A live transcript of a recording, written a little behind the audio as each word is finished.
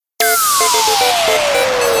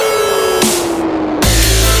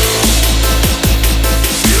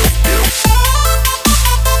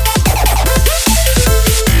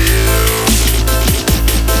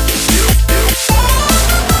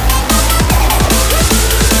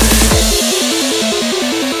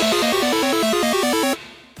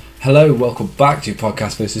Hello, welcome back to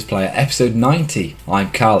Podcast vs. Player, episode 90.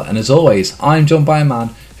 I'm Cal, and as always, I'm joined by a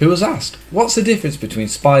man who was asked, what's the difference between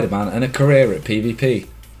Spider-Man and a career at PvP?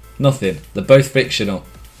 Nothing. They're both fictional.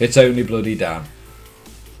 It's only bloody Dan.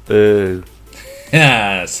 Boo.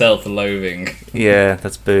 Yeah, self-loathing. Yeah,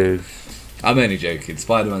 that's boo. I'm only joking.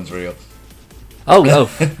 Spider-Man's real. Oh.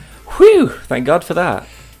 Whew, thank God for that.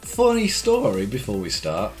 Funny story before we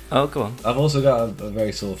start. Oh, go on. I've also got a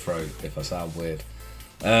very sore throat, if I sound weird.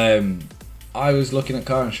 I was looking at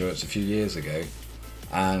car insurance a few years ago,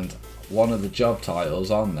 and one of the job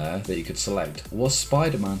titles on there that you could select was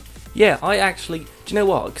Spider-Man. Yeah, I actually... Do you know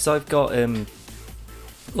what? Because I've got...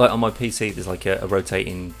 like on my PC, there's like a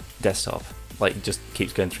rotating desktop. Like, it just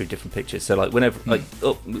keeps going through different pictures. So, like,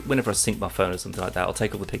 whenever I sync my phone or something like that, I'll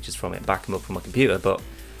take all the pictures from it and back them up from my computer, but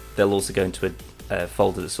they'll also go into a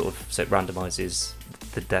folder that sort of randomizes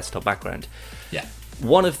the desktop background. Yeah.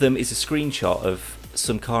 One of them is a screenshot of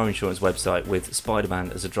some car insurance website with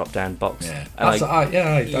Spider-Man as a drop-down box. Yeah. And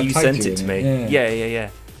I you sent it to me. Yeah.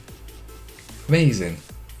 Amazing.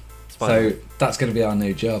 Spider-Man. So that's going to be our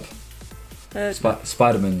new job.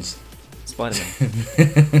 Spider-Man's.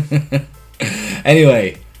 Spider-Man.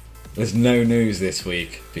 Anyway, there's no news this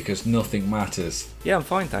week because nothing matters. Yeah, I'm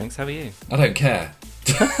fine, thanks. How are you? I don't care.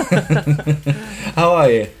 How are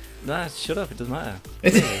you? Nah, shut up. It doesn't matter.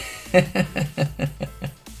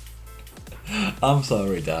 I'm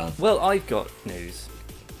sorry, Dan. Well, I've got news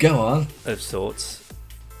Go on. of sorts.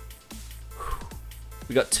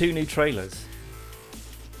 We got 2 new trailers.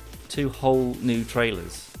 2 whole new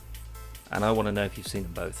trailers. And I want to know if you've seen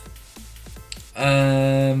them both.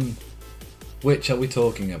 Which are we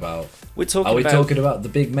talking about? We're talking Are we about... talking about the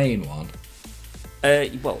big main one?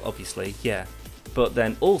 Well, obviously, yeah. But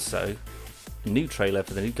then also, a new trailer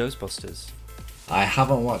for the new Ghostbusters. I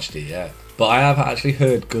haven't watched it yet, but I have actually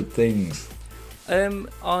heard good things. I'm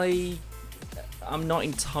not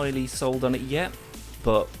entirely sold on it yet,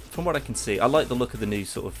 but from what I can see, I like the look of the new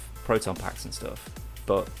sort of proton packs and stuff,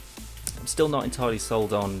 but I'm still not entirely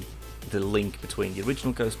sold on the link between the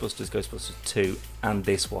original Ghostbusters, Ghostbusters 2, and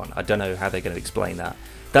this one. I don't know how they're going to explain that.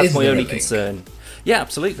 That's my only concern. Yeah,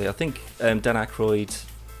 absolutely. I think Dan Aykroyd's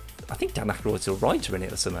a writer in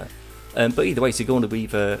it or something. But either way, Sigourney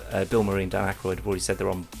Weaver, Bill Murray and Dan Aykroyd have already said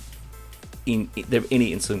they're in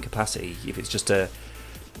it in some capacity. If it's just a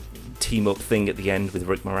team-up thing at the end with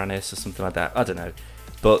Rick Moranis or something like that, I don't know.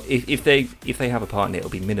 But if they have a part in it, it'll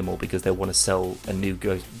be minimal because they want to sell a new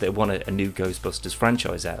Ghostbusters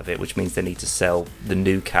franchise out of it, which means they need to sell the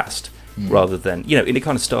new cast rather than, in a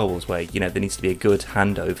kind of Star Wars way. There needs to be a good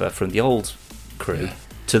handover from the old crew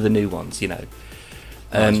to the new ones.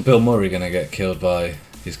 Is Bill Murray going to get killed by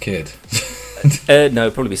his kid?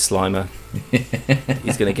 No, probably be Slimer.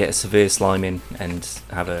 He's going to get a severe sliming and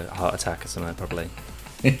have a heart attack or something, probably.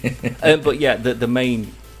 But yeah, the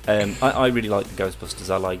main... I really like the Ghostbusters.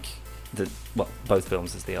 I like both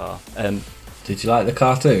films as they are. Did you like the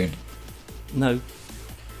cartoon? No.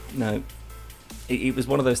 It was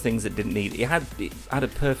one of those things that didn't need... It had a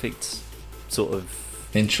perfect sort of...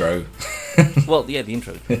 Intro. Well, yeah, the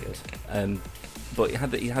intro was pretty good. But it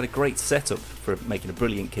had a great setup for making a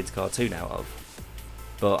brilliant kids cartoon out of.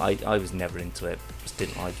 But I was never into it. Just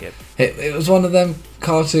didn't like it. It was one of them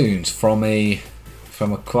cartoons from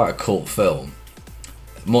quite a cult film,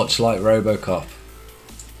 much like RoboCop.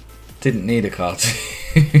 Didn't need a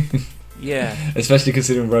cartoon. Yeah. Especially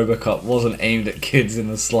considering RoboCop wasn't aimed at kids in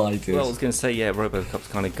the slightest. Well, I was going to say, yeah, RoboCop's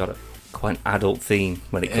kind of got quite an adult theme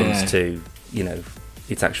when it comes to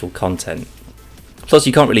its actual content. Plus,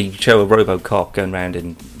 you can't really show a RoboCop going around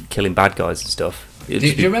and killing bad guys and stuff. Do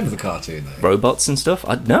you remember the cartoon, though? Robots and stuff?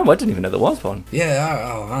 No, I didn't even know there was one.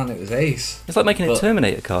 Yeah, oh man, it was ace. It's like making a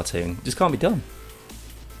Terminator cartoon. It just can't be done.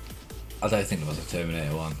 I don't think there was a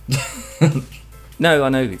Terminator one. No, I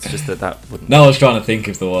know, it's just that wouldn't... No, I was trying to think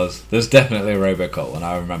if there was. There's definitely a RoboCop one.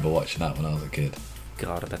 I remember watching that when I was a kid.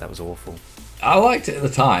 God, I bet that was awful. I liked it at the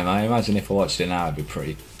time. I imagine if I watched it now, it'd be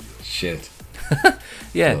pretty shit.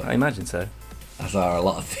 Yeah, but I imagine so. As are a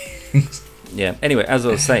lot of things. Yeah, anyway, as I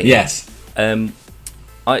was saying... Yes.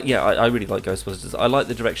 I really like Ghostbusters. I like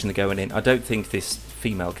the direction they're going in. I don't think this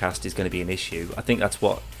female cast is going to be an issue. I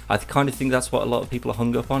kind of think that's what a lot of people are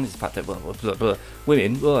hung up on, is the fact that women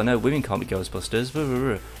can't be Ghostbusters, blah, blah,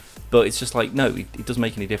 blah. But it's just like, no, it doesn't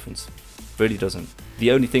make any difference. It really doesn't. The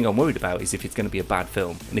only thing I'm worried about is if it's going to be a bad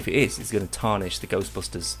film, and if it is, it's going to tarnish the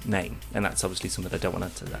Ghostbusters name, and that's obviously something I don't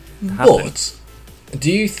want to happen. But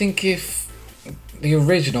do you think if the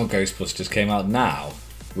original Ghostbusters came out now,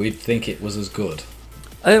 we'd think it was as good?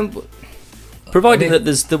 Provided that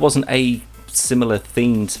there wasn't a similar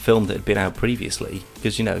themed film that had been out previously,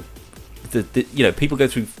 because people go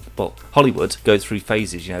through well, Hollywood goes through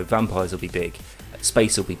phases. You know, vampires will be big,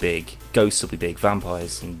 space will be big, ghosts will be big,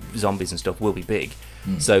 vampires and zombies and stuff will be big.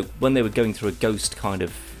 So when they were going through a ghost kind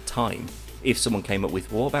of time, if someone came up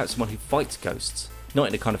with, what about someone who fights ghosts? Not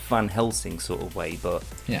in a kind of Van Helsing sort of way, but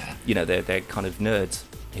you know, they're kind of nerds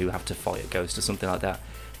who have to fight a ghost or something like that.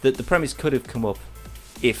 The premise could have come up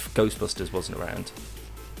if Ghostbusters wasn't around.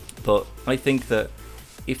 But I think that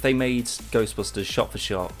if they made Ghostbusters shot for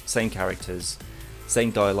shot, same characters, same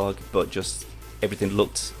dialogue, but just everything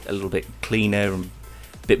looked a little bit cleaner and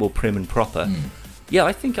a bit more prim and proper. Yeah,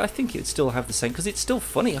 I think it'd still have the same, because it's still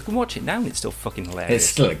funny. I can watch it now and it's still fucking hilarious.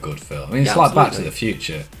 It's still a good film. I mean, it's like Back to the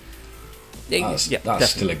Future. That's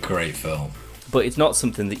still a great film. But it's not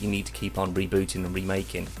something that you need to keep on rebooting and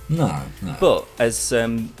remaking. No. But as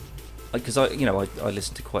because I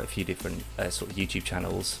listen to quite a few different sort of YouTube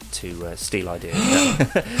channels to steal ideas.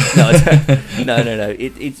 No.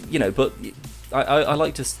 It's but I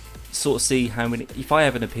like to sort of see how many. If I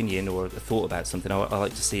have an opinion or a thought about something, I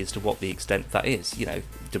like to see as to what the extent that is. You know,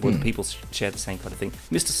 do other people share the same kind of thing?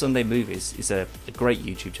 Mr. Sunday Movies is a great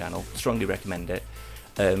YouTube channel. Strongly recommend it.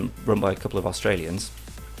 Run by a couple of Australians,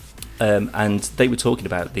 and they were talking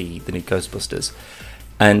about the new Ghostbusters,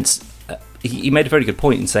 and he made a very good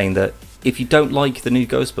point in saying that if you don't like the new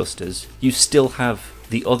Ghostbusters, you still have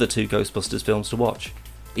the other two Ghostbusters films to watch.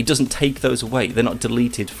 It doesn't take those away. They're not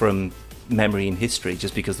deleted from memory and history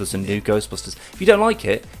just because there's a new Ghostbusters. If you don't like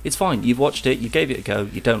it, it's fine. You've watched it, you gave it a go,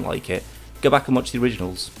 you don't like it, go back and watch the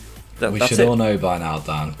originals. We should all know by now,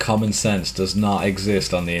 Dan, common sense does not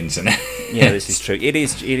exist on the internet. Yeah, this is true. It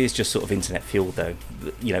is just sort of internet fueled, though.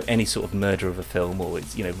 You know, any sort of murder of a film or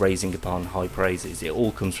it's, you know, raising upon high praises, it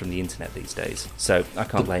all comes from the internet these days. So I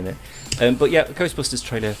can't blame it. But yeah, Ghostbusters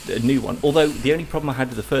trailer, a new one. Although the only problem I had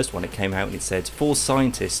with the first one, it came out and it said 4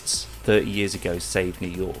 scientists 30 years ago saved New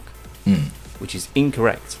York, which is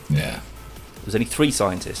incorrect. Yeah, there was only 3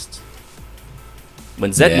 scientists.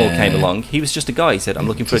 When Zedmore came along, he was just a guy. He said, I'm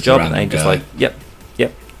looking for a job. And they just like, yep,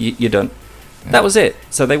 you're done. Yeah. That was it.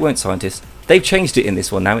 So they weren't scientists. They've changed it in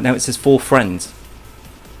this one now. Now it says 4 friends.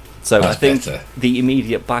 So that's I think better. The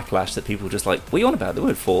immediate backlash that people were just like, what are you on about? There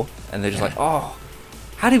weren't 4. And they're just like, oh,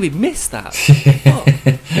 how did we miss that?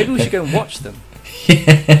 Maybe we should go and watch them.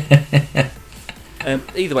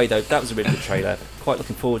 Either way, though, that was a really good trailer. Quite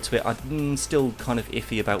looking forward to it. I'm still kind of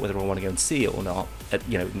iffy about whether I want to go and see it or not.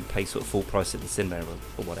 And pay sort of full price at the cinema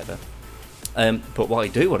or whatever. But what I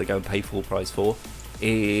do want to go and pay full price for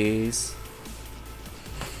is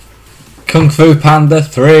Kung Fu Panda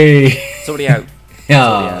 3. It's already out.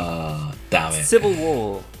 Damn it! Civil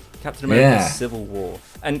War, Captain America: Civil War.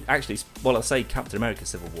 And actually, while I say Captain America: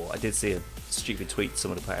 Civil War, I did see a stupid tweet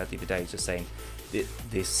someone put out the other day just saying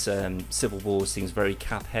this Civil War seems very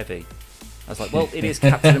cap heavy. I was like, well, it is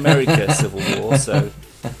Captain America Civil War, so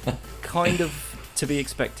kind of to be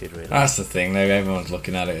expected, really. That's the thing, though. Everyone's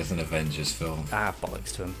looking at it as an Avengers film.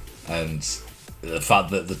 Bollocks to him. And the fact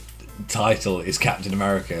that the title is Captain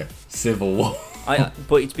America Civil War.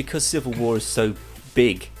 But it's because Civil War is so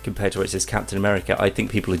big compared to where it says Captain America. I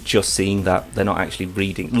think people are just seeing that. They're not actually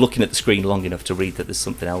looking at the screen long enough to read that there's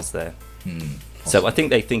something else there. So I think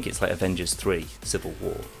they think it's like Avengers 3 Civil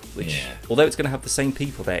War, which, although it's going to have the same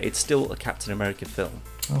people there, it's still a Captain America film.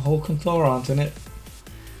 Hulk and Thor aren't in it.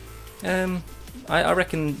 I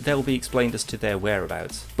reckon they'll be explained as to their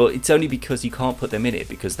whereabouts, but it's only because you can't put them in it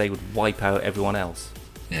because they would wipe out everyone else.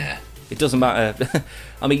 Yeah. It doesn't matter.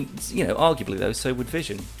 I mean, arguably though, so would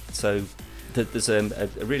Vision. So there's a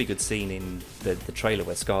really good scene in the trailer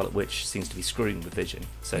where Scarlet Witch seems to be screwing with Vision.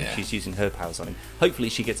 So she's using her powers on him. Hopefully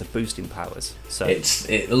she gets a boost in powers. So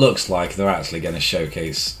it looks like they're actually going to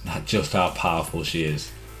showcase just how powerful she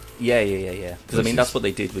is. Yeah. Because I mean, that's what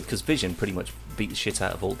they did because Vision pretty much beat the shit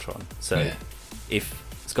out of Ultron. So if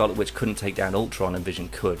Scarlet Witch couldn't take down Ultron and Vision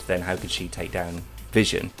could, then how could she take down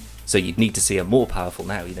Vision? So you'd need to see her more powerful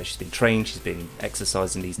now. She's been trained, she's been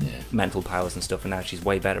exercising these mental powers and stuff, and now she's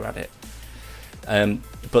way better at it.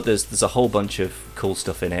 But there's a whole bunch of cool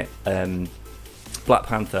stuff in it. Black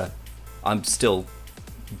Panther, I'm still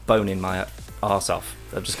boning my arse off.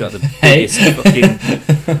 I've just got the biggest fucking...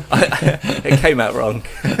 It came out wrong.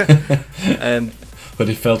 But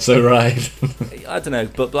it felt so right. I don't know,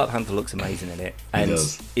 but Black Panther looks amazing in it. And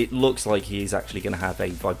it looks like he's actually going to have a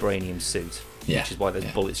vibranium suit. Which is why those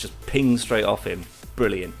bullets just ping straight off him.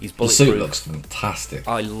 Brilliant. He's bulletproof. The suit looks fantastic.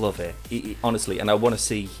 I love it. Honestly, and I want to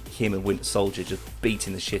see him and Winter Soldier just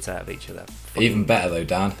beating the shit out of each other. Even better though,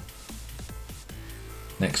 Dan.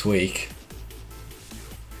 Next week,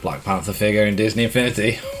 Black Panther figure in Disney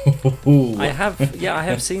Infinity. I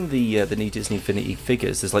have seen the new Disney Infinity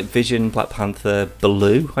figures. There's like Vision, Black Panther,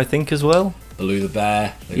 Baloo, I think as well. Baloo the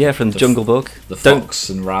bear. From the Jungle Book. The fox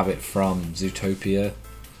and rabbit from Zootopia.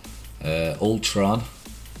 Ultron.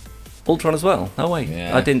 Ultron as well. Oh wait,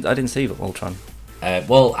 Yeah. I didn't see Ultron.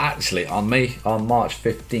 Well, actually, on March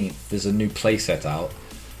 15th, there's a new playset out,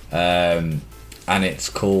 and it's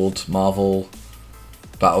called Marvel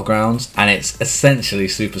Battlegrounds, and it's essentially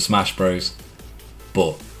Super Smash Bros,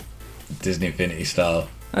 but Disney Infinity style.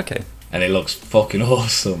 Okay. And it looks fucking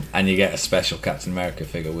awesome, and you get a special Captain America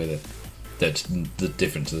figure with it. That's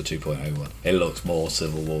different to the 2.0 one. It looks more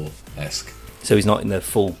Civil War-esque. So he's not in the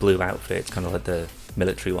full blue outfit. It's kind of like the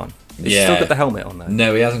military one. He's Yeah. still got the helmet on though.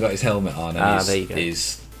 No, he hasn't got his helmet on. And there you go.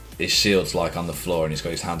 His shield's like on the floor, and he's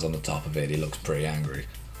got his hands on the top of it. He looks pretty angry.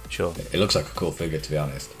 Sure. It looks like a cool figure, to be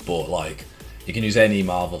honest. But like, you can use any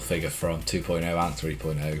Marvel figure from 2.0 and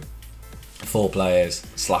 3.0. 4 players,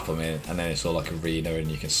 slap them in, and then it's all like arena, and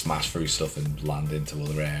you can smash through stuff and land into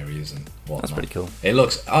other areas and whatnot. That's pretty cool. It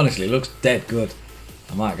looks dead good.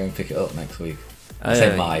 I might go and pick it up next week. I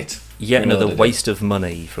say might. Yet another Pre-ordered waste of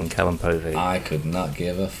money from Callum Povey. I could not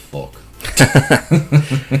give a fuck.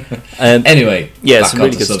 Anyway, yeah, back some really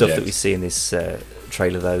onto good stuff subject. that we see in this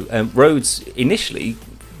trailer, though. Rhodes, initially,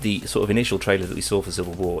 the sort of initial trailer that we saw for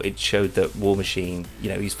Civil War, it showed that War Machine,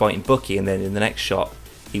 he's fighting Bucky, and then in the next shot,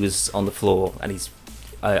 he was on the floor, and his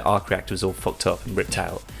arc reactor was all fucked up and ripped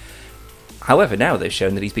out. However, now they've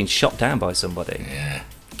shown that he's been shot down by somebody. Yeah.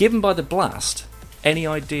 Given by the blast, any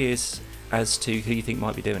ideas as to who you think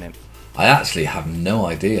might be doing it? I actually have no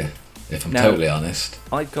idea, if I'm totally honest.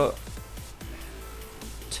 I've got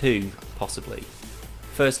 2, possibly.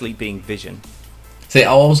 Firstly, being Vision. See,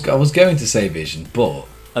 I was going to say Vision, but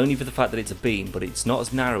Only for the fact that it's a beam, but it's not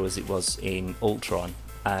as narrow as it was in Ultron.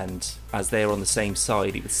 And as they're on the same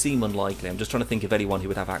side, it would seem unlikely. I'm just trying to think of anyone who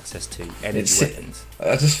would have access to energy weapons.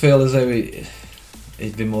 I just feel as though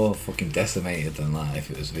he'd be more fucking decimated than that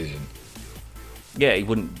if it was Vision. Yeah, it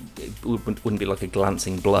wouldn't be like a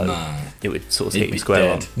glancing blow. No. It would sort of He'd hit him be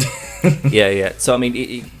square on. dead. Yeah. So I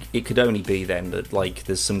mean, it could only be then that like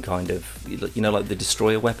there's some kind of like the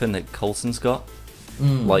destroyer weapon that Coulson's got.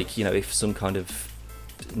 Like if some kind of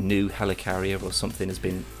new helicarrier or something has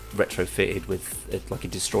been retrofitted with like a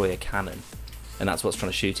destroyer cannon, and that's what's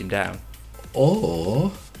trying to shoot him down.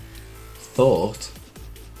 Or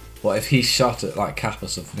what if he shot at like Cap or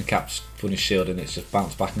something, and Cap's put his shield and it's just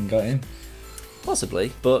bounced back and got him?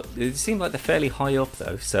 Possibly, but it seemed like they're fairly high up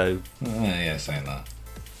though, so Yeah, saying that.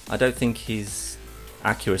 I don't think his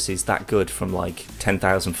accuracy is that good from like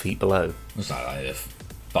 10,000 feet below. It's not like if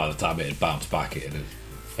by the time it had bounced back, it had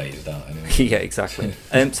phased out anyway. Yeah, exactly.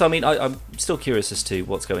 So I mean, I'm still curious as to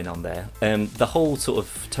what's going on there. The whole sort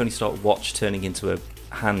of Tony Stark watch turning into a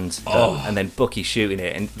hand, though, and then Bucky shooting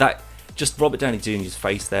it, and that just Robert Downey Jr.'s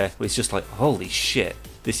face there was just like, holy shit,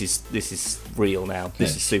 this is real now.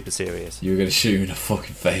 This is super serious. You were going to shoot him in the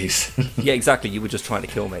fucking face. Yeah, exactly. You were just trying to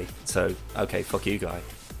kill me. So okay, fuck you, guy.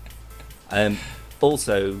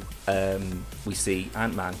 Also, we see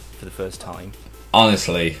Ant-Man for the first time.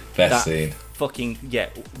 Honestly, best That scene. fucking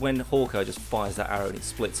when Hawkeye just fires that arrow and it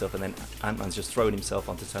splits up, and then Ant-Man's just throwing himself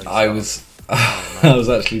onto Tony Stark. I was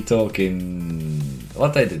actually talking.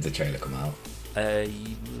 What day did the trailer come out?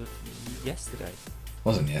 Yesterday.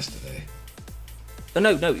 Wasn't yesterday. Oh,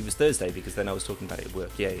 no, it was Thursday because then I was talking about it at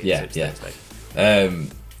work. Yeah. So it's Thursday.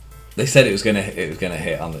 They said it was gonna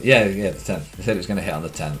hit on the the 10th. They said it was gonna hit on the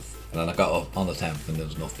 10th, and then I got up on the 10th and there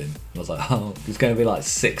was nothing. And I was like, oh, it's gonna be like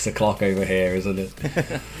 6 o'clock over here, isn't it?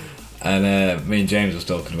 And me and James was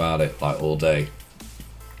talking about it like all day,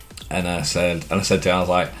 and I said to him, I was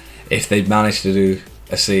like, if they'd managed to do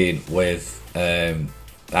a scene with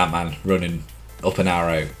Ant-Man running up an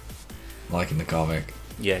arrow, like in the comic.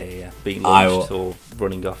 Yeah. Being launched or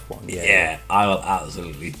running off one. Yeah. I will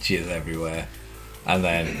absolutely jizz everywhere. And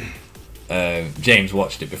then James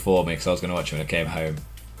watched it before me because I was going to watch it when I came home.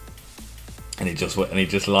 And he just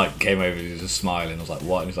like came over and he was just smiling. I was like,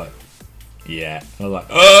 what? And he's like, yeah. And I was like,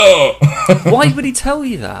 oh! Why would he tell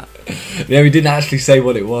you that? Yeah, he didn't actually say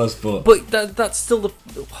what it was, but that's still the...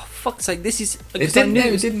 Oh, fuck's sake, this is... it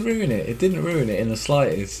didn't ruin it. It didn't ruin it in the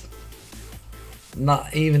slightest.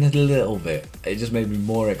 Not even a little bit. It just made me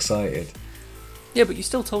more excited. Yeah, but you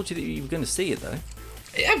still told you that you were going to see it, though.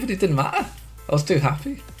 Yeah, but it didn't matter. I was too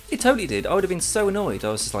happy. It totally did. I would have been so annoyed. I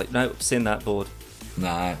was just like, no, I've seen that board.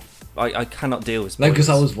 Nah. I cannot deal with No, spoilers. because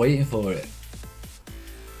I was waiting for it.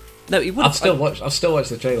 No, it would. I've still watched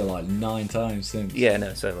the trailer like 9 times since. Yeah,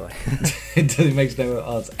 no, so have I. It makes no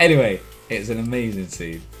odds. Anyway, it's an amazing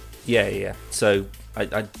scene. Yeah. So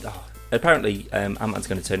apparently Ant-Man's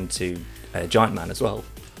going to turn into Giant Man as well.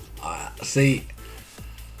 See,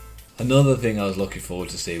 another thing I was looking forward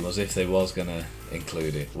to seeing was if they was going to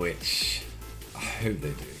include it, which I hope they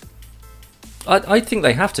do. I think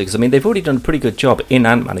they have to, because I mean they've already done a pretty good job in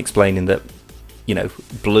Ant-Man explaining that, you know,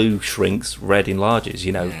 blue shrinks, red enlarges,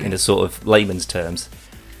 you know, in a sort of layman's terms.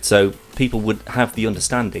 So people would have the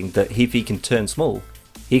understanding that if he can turn small,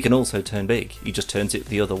 he can also turn big. He just turns it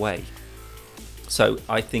the other way. So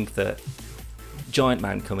I think that Giant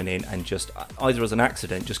Man coming in and just either as an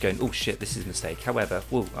accident just going, oh shit, this is a mistake, however,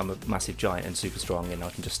 whoa, I'm a massive giant and super strong and I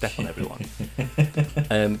can just step on everyone.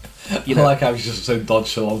 You know, I like how he's just so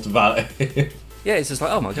nonchalant about it. Yeah, it's just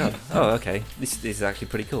like, oh my god, oh okay, this is actually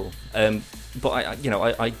pretty cool. But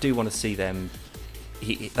I do want to see them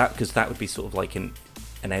because that would be sort of like an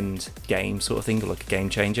end game sort of thing, like a game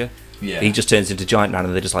changer. Yeah. He just turns into Giant Man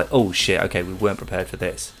and they're just like, oh shit, okay, we weren't prepared for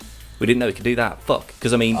this. We didn't know we could do that. Fuck.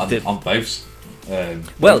 Because I mean, on both.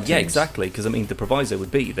 Well, teams. yeah, exactly. Because I mean, the proviso would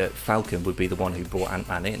be that Falcon would be the one who brought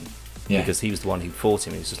Ant-Man in, because he was the one who fought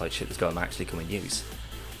him. He was just like, shit, this guy I'm actually come and use.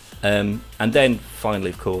 And then finally,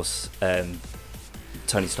 of course,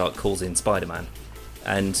 Tony Stark calls in Spider-Man,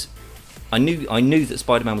 and I knew that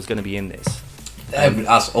Spider-Man was going to be in this.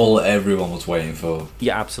 That's all everyone was waiting for.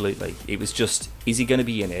 Yeah, absolutely. It was just, is he going to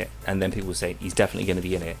be in it? And then people were saying he's definitely going to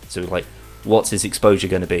be in it. So like, what's his exposure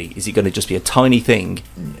going to be? Is it going to just be a tiny thing,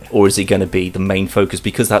 or is it going to be the main focus?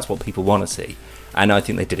 Because that's what people want to see, and I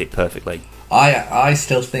think they did it perfectly. I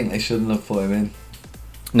still think they shouldn't have put him in.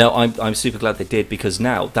 No, I'm super glad they did, because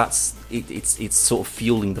now that's it's sort of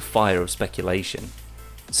fueling the fire of speculation.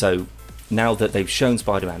 So now that they've shown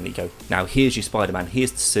Spider-Man, you go, now here's your Spider-Man,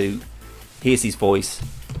 here's the suit, here's his voice.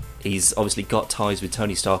 He's obviously got ties with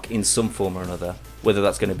Tony Stark in some form or another, whether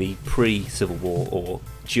that's going to be pre-Civil War or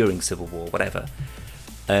during Civil War, whatever.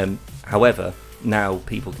 However, now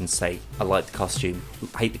people can say, I like the costume,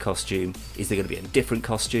 hate the costume. Is there going to be a different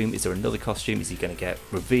costume? Is there another costume? Is he going to get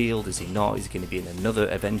revealed? Is he not? Is he going to be in another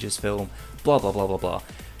Avengers film? Blah, blah, blah, blah, blah.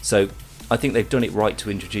 So I think they've done it right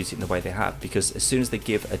to introduce it in the way they have, because as soon as they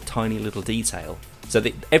give a tiny little detail, so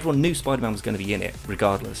that everyone knew Spider-Man was going to be in it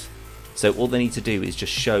regardless. So all they need to do is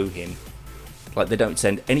just show him. Like, they don't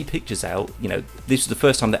send any pictures out. You know, this was the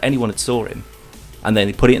first time that anyone had saw him, and then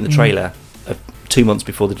they put it in the trailer 2 months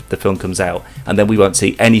before the film comes out, and then we won't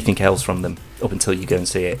see anything else from them up until you go and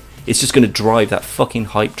see it. It's just going to drive that fucking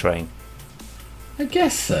hype train. I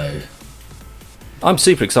guess so. I'm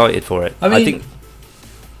super excited for it. I mean, I think,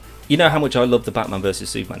 you know how much I love the Batman vs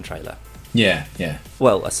Superman trailer. Yeah.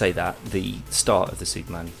 Well, I say that the start of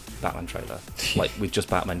the Batman trailer, like with just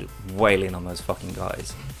Batman wailing on those fucking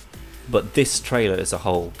guys. But this trailer as a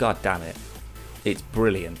whole, god damn it, it's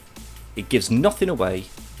brilliant. It gives nothing away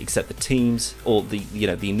except the teams, or the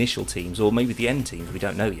initial teams, or maybe the end teams. We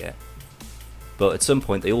don't know yet. But at some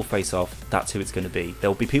point, they all face off. That's who it's going to be.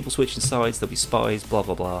 There'll be people switching sides. There'll be spies. Blah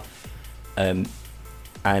blah blah. And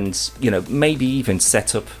maybe even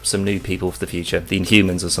set up some new people for the future, the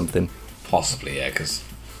Inhumans or something. Possibly, yeah, because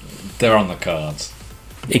they're on the cards.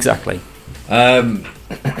 Exactly. Get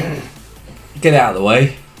it out of the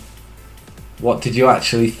way. What did you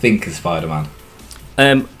actually think of Spider-Man?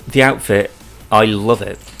 The outfit, I love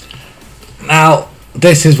it. Now,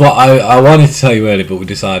 this is what I wanted to tell you earlier, but we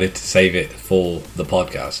decided to save it for the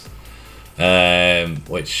podcast,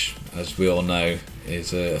 which, as we all know,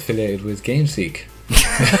 is affiliated with GameSeek.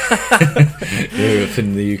 Europe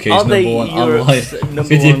and the UK's number one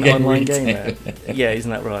online gamer. Yeah,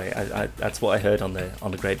 isn't that right? That's what I heard on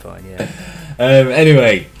the grapevine. Yeah.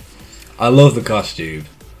 Anyway, I love the costume.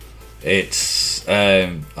 It's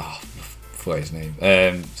I forgot his name.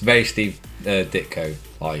 It's very Steve Ditko,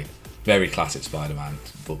 like very classic Spider-Man,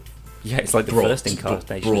 but yeah, it's like the first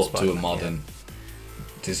incarnation brought to a modern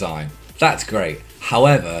design. That's great.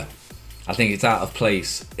 However, I think it's out of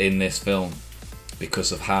place in this film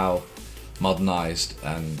because of how modernised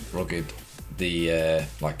and rugged the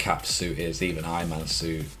Cap's suit is, even Iron Man's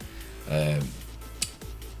suit.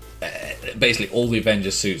 Basically, all the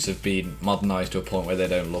Avengers suits have been modernised to a point where they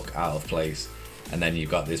don't look out of place, and then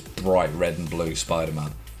you've got this bright red and blue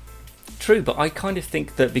Spider-Man. True, but I kind of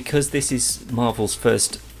think that because this is Marvel's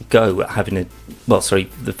first go at having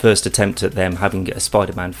the first attempt at them having a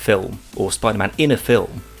Spider-Man film, or Spider-Man in a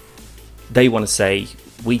film, they want to say,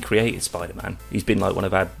 we created Spider-Man. He's been like one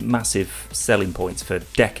of our massive selling points for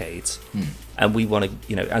decades. And we want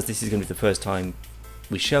to, as this is going to be the first time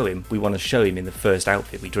we show him, we want to show him in the first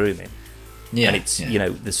outfit we drew him in. Yeah, and it's,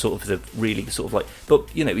 the sort of the really sort of like, but,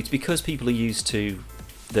 it's because people are used to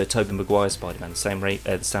the Tobey Maguire Spider-Man, the Sam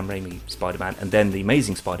Raimi Spider-Man, and then the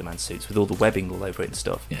Amazing Spider-Man suits with all the webbing all over it and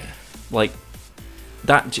stuff. Yeah. Like,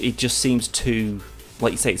 that it just seems too,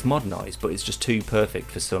 like you say, it's modernised, but it's just too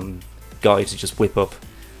perfect for some guy to just whip up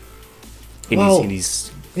in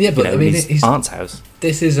his yeah, but I mean, his aunt's house.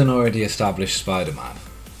 This is an already established Spider-Man,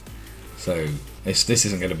 so this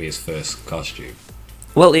isn't going to be his first costume.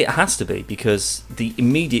 Well, it has to be, because the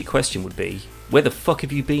immediate question would be, where the fuck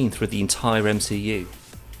have you been through the entire MCU?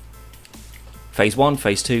 Phase 1,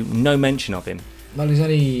 Phase 2, no mention of him. Well, he's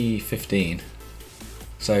only 15,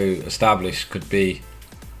 so established could be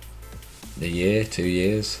a year, 2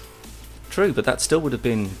 years. True, but that still would have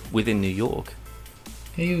been within New York.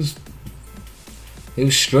 He was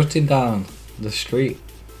strutting down the street,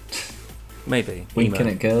 Maybe. winking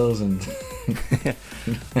at girls and...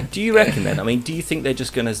 Do you reckon then? I mean, do you think they're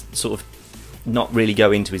just going to sort of not really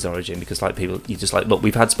go into his origin? Because like people, you just like, look,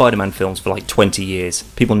 we've had Spider-Man films for like 20 years.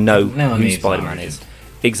 People know who Spider-Man is.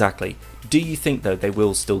 Exactly. Do you think though they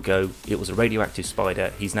will still go? It was a radioactive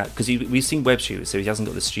spider. He's now because we've seen web shooters, so he hasn't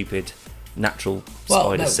got the stupid natural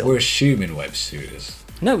spider silk. We're assuming web shooters.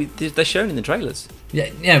 No, they're shown in the trailers.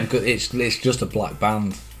 Yeah, because it's just a black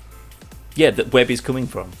band. Yeah, that web is coming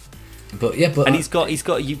from. But and he's got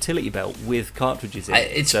a utility belt with cartridges in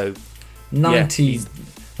it. So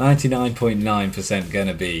 99.9% going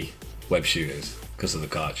to be web shooters because of the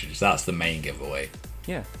cartridges. That's the main giveaway.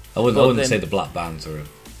 Yeah. I wouldn't say the black bands are a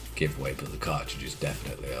giveaway, but the cartridges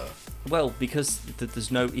definitely are. Well, because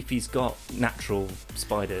there's no... If he's got natural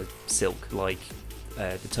spider silk like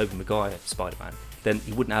the Tobey Maguire Spider-Man, then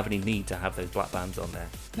he wouldn't have any need to have those black bands on there.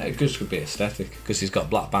 No, it just could be aesthetic, because he's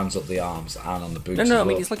got black bands up the arms and on the boots. No, I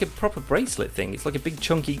mean, it's like a proper bracelet thing. It's like a big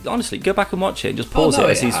chunky... Honestly, go back and watch it and just pause it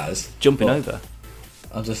as he's jumping over.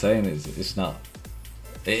 I'm just saying, it's not...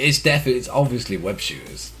 It's obviously web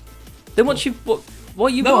shooters. Then what are you arguing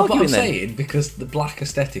then? No, but I'm saying, because the black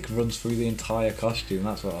aesthetic runs through the entire costume,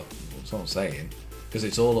 that's what I'm saying. Because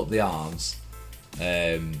it's all up the arms,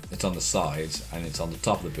 it's on the sides, and it's on the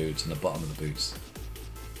top of the boots and the bottom of the boots.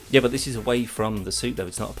 Yeah, but this is away from the suit, though.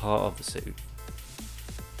 It's not a part of the suit.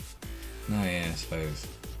 No, yeah, I suppose.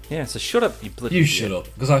 Yeah, so shut up, you bloody... You shut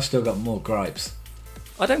up, because I've still got more gripes.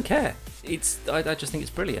 I don't care. I just think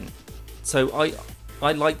it's brilliant. So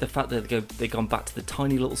I like the fact that they've gone back to the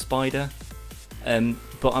tiny little spider.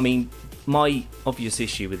 But I mean, my obvious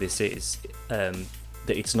issue with this is that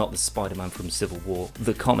it's not the Spider-Man from Civil War,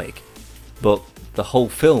 the comic, but the whole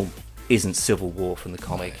film isn't Civil War from the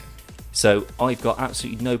comic. So I've got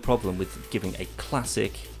absolutely no problem with giving a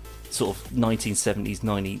classic sort of 1970s,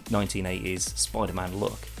 1980s Spider-Man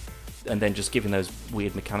look, and then just giving those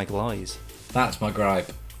weird mechanical eyes. That's my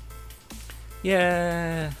gripe.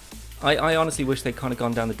 Yeah, I honestly wish they'd kind of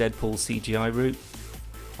gone down the Deadpool CGI route.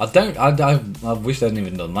 I wish they hadn't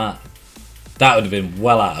even done that. That would have been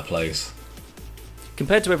well out of place.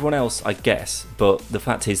 Compared to everyone else, I guess, but the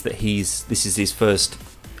fact is that this is his first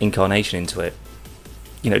incarnation into it.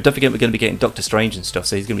 You know, don't forget we're going to be getting Doctor Strange and stuff,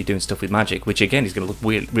 so he's going to be doing stuff with magic, which again is going to look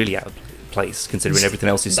really out of place, considering everything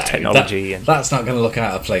else is technology. That's not going to look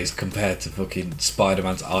out of place compared to fucking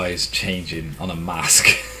Spider-Man's eyes changing on a mask.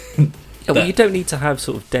 Well, you don't need to have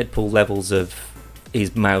sort of Deadpool levels of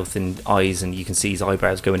his mouth and eyes, and you can see his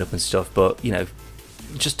eyebrows going up and stuff, but, you know,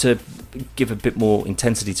 just to give a bit more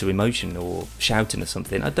intensity to emotion or shouting or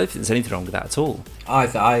something, I don't think there's anything wrong with that at all.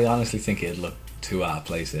 I honestly think it'd look too out of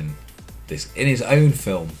place in his own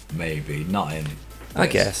film, maybe, not in this. I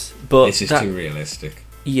guess, but this is too realistic.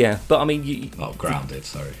 Yeah, but I mean... grounded,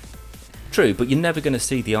 sorry. True, but you're never going to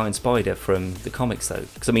see the Iron Spider from the comics, though.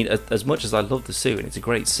 Because, I mean, as much as I love the suit, and it's a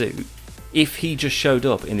great suit, if he just showed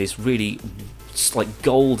up in this really, like,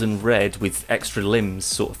 gold and red with extra limbs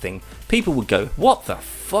sort of thing, people would go, what the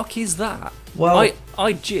fuck is that? Well...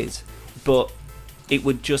 I'd jizz, but it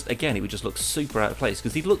would just look super out of place,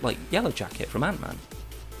 because he'd look like Yellow Jacket from Ant-Man.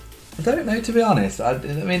 I don't know, to be honest. I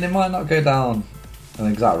mean, it might not go down an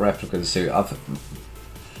exact replica of the suit.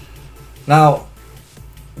 Now,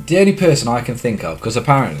 the only person I can think of, because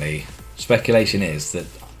apparently speculation is that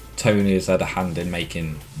Tony has had a hand in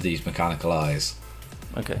making these mechanical eyes.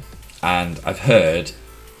 Okay. And I've heard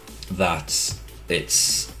that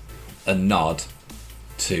it's a nod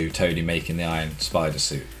to Tony making the Iron Spider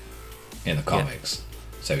suit in the comics.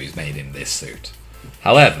 Yeah. So he's made in this suit.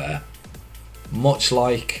 However, much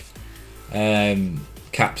like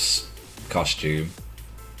Cap's costume,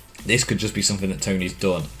 this could just be something that Tony's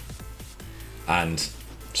done, and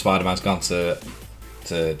Spider-Man's gone to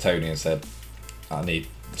Tony and said, I need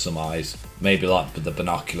some eyes, maybe like the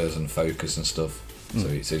binoculars and focus and stuff. So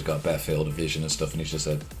he's got a better field of vision and stuff, and he's just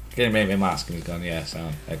said, can you make me a mask? And he's gone, yeah,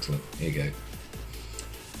 sound excellent, here you go.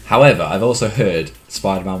 However, I've also heard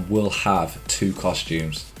Spider-Man will have 2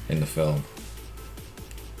 costumes in the film,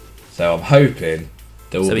 so I'm hoping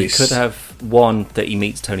there will So be he could have one that he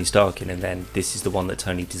meets Tony Stark in, and then this is the one that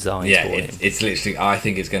Tony designs yeah, for him. it's literally. I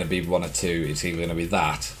think it's going to be one or two. It's either going to be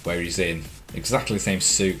that where he's in exactly the same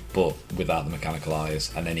suit but without the mechanical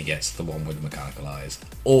eyes, and then he gets the one with the mechanical eyes,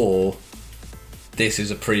 or this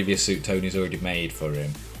is a previous suit Tony's already made for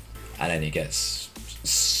him, and then he gets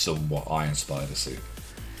somewhat Iron Spider suit.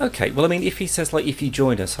 Okay, well, I mean, if he says, like, if you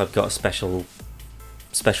join us, I've got a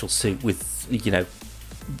special suit with, you know,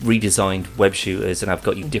 redesigned web shooters, and I've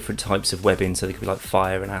got you different types of webbing, so they could be like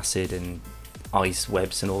fire and acid and ice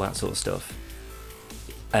webs and all that sort of stuff.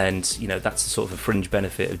 And, you know, that's sort of a fringe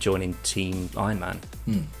benefit of joining Team Iron Man.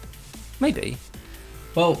 Maybe.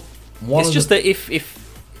 Well, it's just that if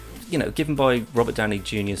you know, given by Robert Downey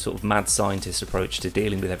Jr.'s sort of mad scientist approach to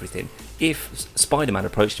dealing with everything, if Spider-Man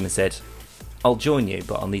approached him and said, I'll join you,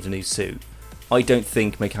 but I'll need a new suit, I don't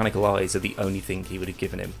think mechanical eyes are the only thing he would have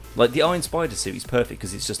given him. Like, the Iron Spider suit is perfect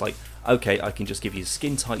because it's just like, okay, I can just give you a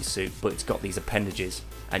skin-tight suit, but it's got these appendages,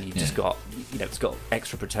 and you've just got, you know, it's got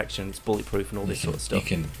extra protection, it's bulletproof and all this sort of stuff. You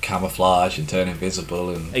can camouflage and turn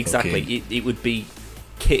invisible and... Exactly, it would be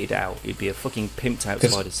kitted out. It'd be a fucking pimped out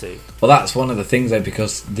spider suit. Well, that's one of the things though,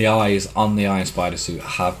 because the eyes on the Iron Spider suit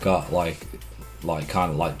have got like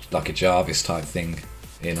kind of like a Jarvis type thing,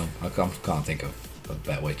 you know. I can't think of a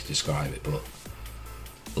better way to describe it, but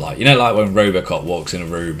like, you know, like when RoboCop walks in a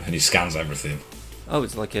room and he scans everything. Oh,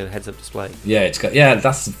 it's like a heads-up display. Yeah,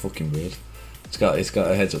 that's fucking weird. It's got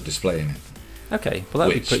a heads-up display in it. Okay, well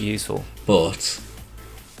that'd be pretty useful. But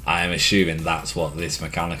I am assuming that's what this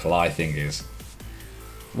mechanical eye thing is.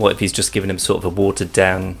 What if he's just given him sort of a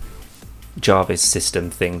watered-down Jarvis system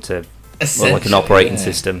thing to, well, like an operating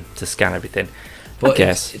system to scan everything? But I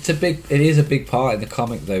guess it is a big part in the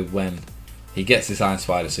comic though. When he gets this Iron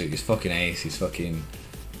Spider suit, he's fucking ace. He's fucking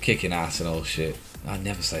kicking ass and all shit. I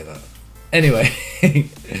never say that. Anyway,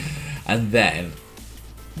 and then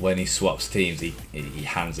when he swaps teams, he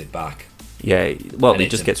hands it back. Yeah, well, he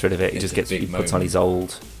just gets rid of it. He puts on his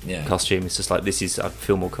old Yeah. costume. It's just like, I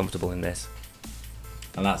feel more comfortable in this.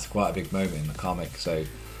 And that's quite a big moment in the comic. So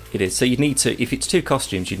it is. So you'd need to, if it's two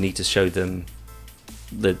costumes, you'd need to show them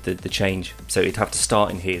the change. So it'd have to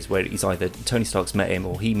start in his, where he's either Tony Stark's met him,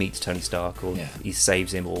 or he meets Tony Stark, or he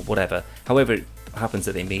saves him, or whatever. However it happens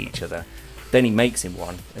that they meet each other. Then he makes him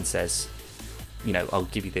one and says, you know, I'll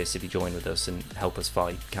give you this if you join with us and help us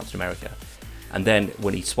fight Captain America. And then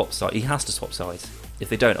when he swaps sides, he has to swap sides. If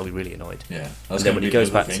they don't, I'll be really annoyed. Yeah. And then when he goes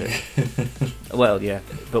back to, well, yeah,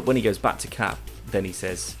 but when he goes back to Cap, then he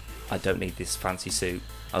says, I don't need this fancy suit.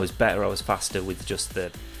 I was faster with just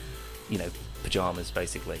the, you know, pajamas,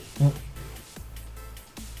 basically.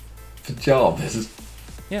 Pajamas?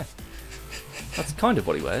 Yeah. That's kind of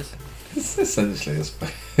what he wears. It's essentially, I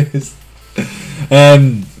suppose.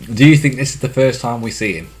 Do you think this is the first time we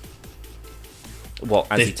see him? What,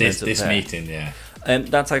 as he turns up this there? meeting, yeah.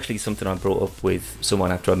 That's actually something I brought up with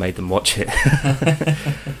someone after I made them watch it.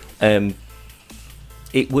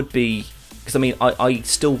 It would be... Because, I mean, I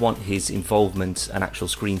still want his involvement and actual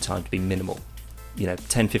screen time to be minimal. You know,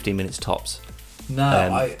 10-15 minutes tops. No,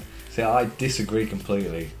 I disagree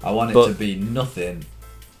completely. I want it to be nothing,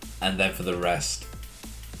 and then for the rest,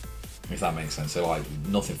 if that makes sense. So, like,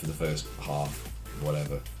 nothing for the first half,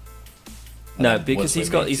 whatever. No, because he's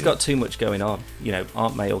got too much going on. You know,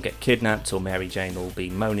 Aunt May will get kidnapped, or Mary Jane will be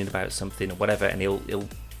moaning about something or whatever, and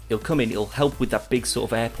he'll come in, he'll help with that big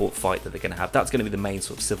sort of airport fight that they're going to have. That's going to be the main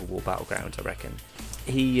sort of Civil War battleground, I reckon.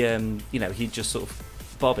 He, you know, he'd just sort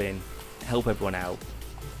of bob in, help everyone out,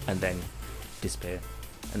 and then disappear,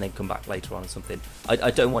 and then come back later on or something.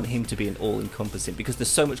 I don't want him to be an all-encompassing, because there's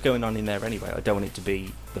so much going on in there anyway. I don't want it to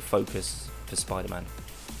be the focus for Spider-Man.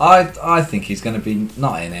 I think he's going to be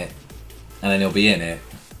not in it, and then he'll be in it,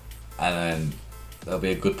 and then there'll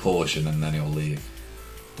be a good portion, and then he'll leave.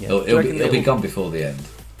 Yeah. He'll be gone before the end.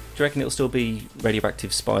 Do you reckon it'll still be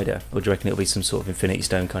Radioactive Spider, or do you reckon it'll be some sort of Infinity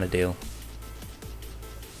Stone kind of deal?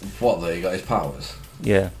 What, that he got his powers?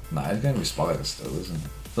 Yeah. Nah, it's going to be Spider still, isn't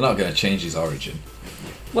it? They're not going to change his origin.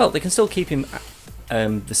 Well, they can still keep him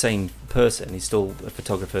the same person. He's still a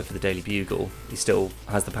photographer for the Daily Bugle. He still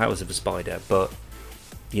has the powers of a spider, but,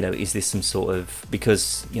 you know, is this some sort of...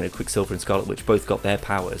 Because, you know, Quicksilver and Scarlet Witch both got their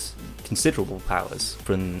powers, considerable powers,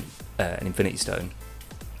 from an Infinity Stone.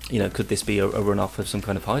 You know, could this be a run-off of some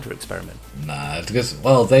kind of Hydra experiment? Nah, because,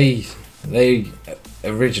 well, they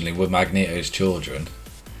originally were Magneto's children.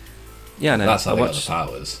 Yeah, no. That's how they got the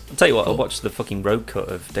powers. I'll tell you what, I watched the fucking road cut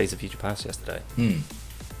of Days of Future Past yesterday.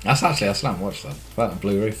 I still haven't watched that. I've had it on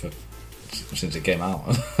Blu-ray since it came out.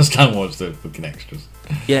 I still haven't watched the fucking extras.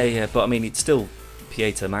 Yeah, but I mean, it's still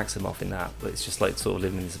Pietro Maximoff in that, but it's just like sort of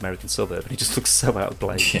living in this American suburb, and he just looks so out of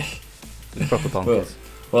place. Yeah. Proper bonkers.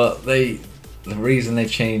 Well, the reason they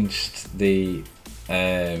changed the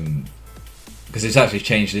because it's actually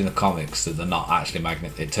changed in the comics that they're not actually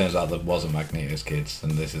Magneto. It turns out there wasn't Magneto's kids,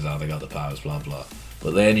 and this is how they got the powers. Blah blah.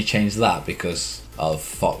 But they only changed that because of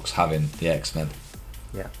Fox having the X-Men.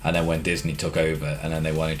 Yeah. And then when Disney took over, and then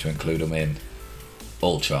they wanted to include them in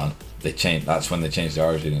Ultron, they changed. That's when they changed the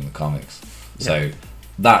origin in the comics. Yeah. So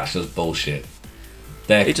that's just bullshit.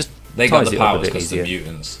 They got the powers because they're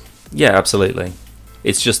mutants. Yeah, absolutely.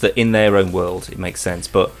 It's just that in their own world, it makes sense.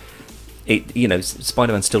 But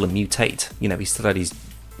Spider-Man's still a mutate. He still had his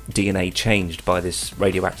DNA changed by this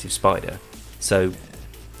radioactive spider. So,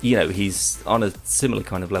 he's on a similar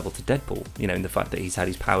kind of level to Deadpool. In the fact that he's had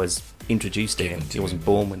his powers introduced to him. He wasn't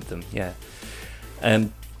born with them. Yeah.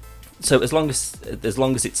 So as long as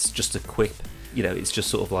it's just a quip, it's just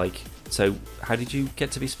sort of like. So how did you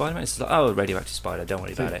get to be Spider-Man? It's like, a radioactive spider. Don't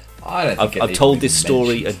worry about it. I don't think I've told this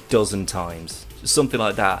story a dozen times, something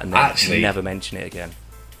like that, and then never mention it again.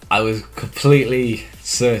 I was completely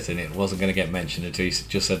certain it wasn't going to get mentioned until you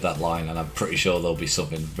just said that line, and I'm pretty sure there'll be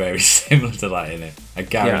something very similar to that in it. I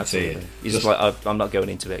guarantee it. You're just like, I'm not going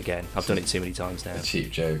into it again. I've done it too many times now. A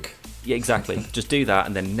cheap joke. Yeah, exactly. Just do that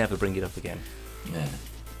and then never bring it up again.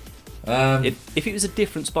 Yeah. If it was a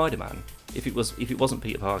different Spider-Man, if it wasn't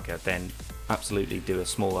Peter Parker, then absolutely do a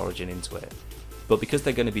small origin into it. But because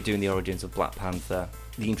they're going to be doing the origins of Black Panther,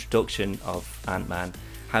 the introduction of Ant-Man,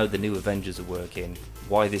 how the new Avengers are working,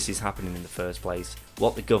 why this is happening in the first place,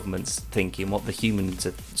 what the government's thinking, what the humans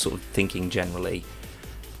are sort of thinking generally,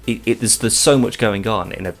 there's so much going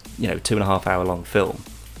on in a 2.5 hour long film.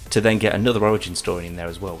 To then get another origin story in there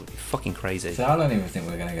as well would be fucking crazy. So I don't even think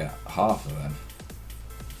we're going to get half of them.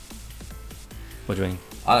 What do you mean?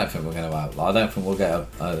 I don't think we'll get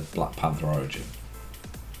a Black Panther origin.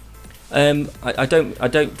 I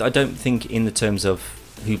don't think in the terms of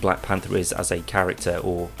who Black Panther is as a character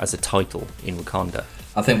or as a title in Wakanda.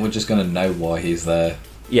 I think we're just going to know why he's there.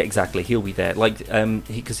 Yeah, exactly. He'll be there,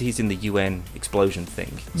 because he's in the UN explosion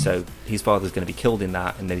thing. So his father's going to be killed in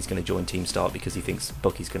that, and then he's going to join Team Stark because he thinks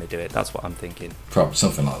Bucky's going to do it. That's what I'm thinking. Probably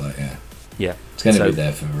something like that. Yeah. Yeah. It's going to be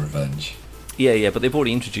there for revenge. Yeah, but they've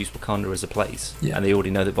already introduced Wakanda as a place, and they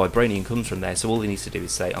already know that vibranium comes from there. So all he needs to do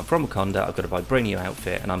is say, "I'm from Wakanda. I've got a vibranium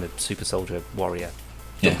outfit, and I'm a super soldier warrior,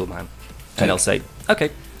 jungle man." And they'll say,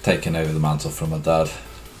 "Okay." Taking over the mantle from my dad.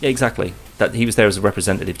 Yeah, exactly. That he was there as a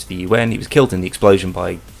representative to the UN. He was killed in the explosion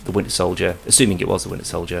by the Winter Soldier, assuming it was the Winter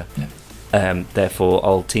Soldier. Yeah. Therefore,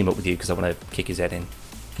 I'll team up with you because I want to kick his head in.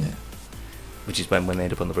 Yeah. Which is when they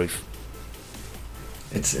end up on the roof.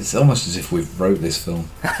 It's almost as if we've wrote this film.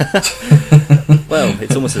 Well,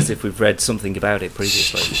 it's almost as if we've read something about it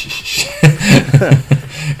previously.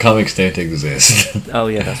 Comics don't exist. Oh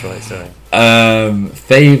yeah, that's right. Sorry.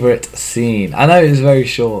 Favourite scene? I know it's a very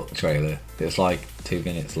short trailer. It's like 2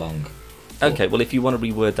 minutes long. Okay, well, if you want to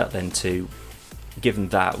reword that then to, given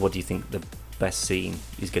that, what do you think the best scene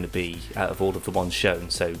is going to be out of all of the ones shown?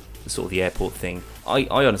 So, sort of the airport thing. I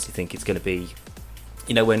honestly think it's going to be,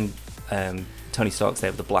 when Tony Stark's there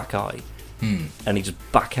with the black eye, and he just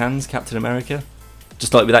backhands Captain America,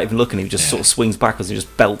 just like without even looking, he just sort of swings backwards and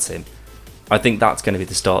just belts him. I think that's going to be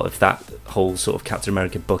the start of that whole sort of Captain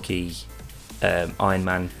America, Bucky, Iron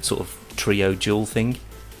Man sort of trio duel thing.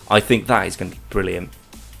 I think that is going to be brilliant.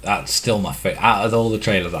 That's still my favourite. Out of all the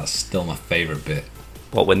trailers, that's still my favourite bit.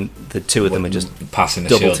 What, when the two of them are just passing the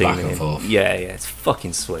double shield back and forth? Yeah, it's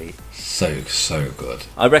fucking sweet. So good.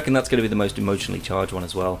 I reckon that's going to be the most emotionally charged one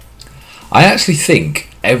as well. I actually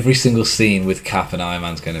think every single scene with Cap and Iron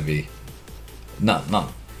Man's going to be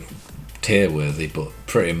not tear-worthy, but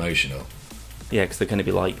pretty emotional. Yeah, because they're going to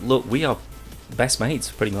be like, look, we are best mates,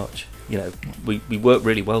 pretty much. We work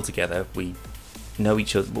really well together. We know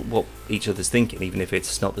each other, what each other's thinking, even if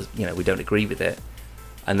it's not, we don't agree with it.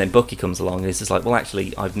 And then Bucky comes along and it's just like, well,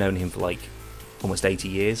 actually, I've known him for like almost 80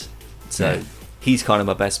 years, so he's kind of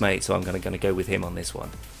my best mate, so I'm going to go with him on this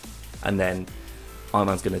one. And then Iron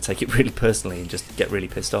Man's going to take it really personally and just get really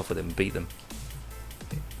pissed off with him and beat them.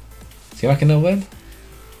 Do you reckon they'll win?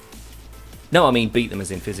 No, I mean beat them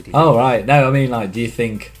as in physically. Oh, right. No, I mean, like, do you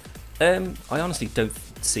think... I honestly don't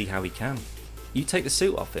see how he can. You take the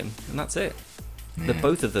suit off him, and that's it. Yeah.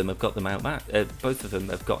 Both of them have got them both of them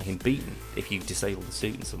have got him beaten if you disable the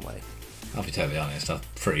suit in some way. I'll be totally honest, I'm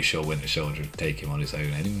pretty sure Winter Soldier would take him on his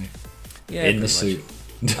own anyway. Yeah, in the suit.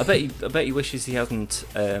 I bet he wishes he hadn't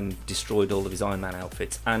destroyed all of his Iron Man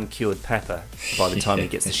outfits and cured Pepper by the time he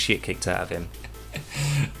gets the shit kicked out of him.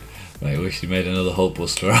 Mate, I wish he made another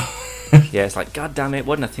Hulkbuster. Yeah, it's like, God damn it,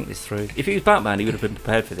 why didn't I think this through? If he was Batman, he would have been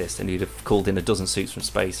prepared for this, and he'd have called in a dozen suits from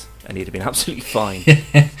space, and he'd have been absolutely fine.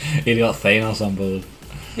 He'd got Thanos on board.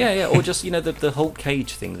 Yeah, or just the Hulk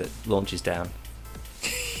cage thing that launches down.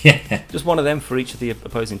 Yeah. Just one of them for each of the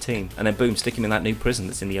opposing team, and then boom, stick him in that new prison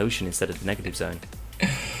that's in the ocean instead of the negative zone.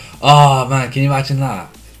 Oh man, can you imagine that?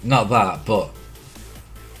 Not that, but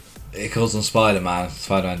it calls on Spider-Man.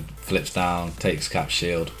 Spider-Man flips down, takes Cap's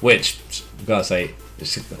shield, which I've gotta say,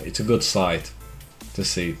 it's a good sight to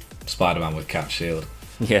see Spider-Man with Cap's shield.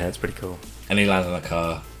 Yeah, that's pretty cool. And he lands on a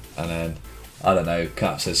car, and then I don't know,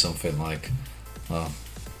 Cap says something like, "Oh,"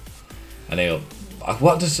 and he'll.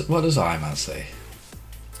 What does Iron Man say?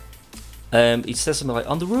 He says something like,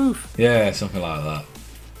 "On the roof." Yeah, something like that.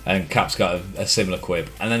 And Cap's got a similar quip,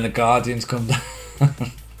 and then the Guardians come down.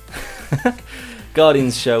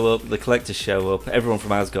 Guardians show up, the Collectors show up, everyone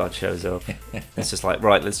from Asgard shows up. It's just like,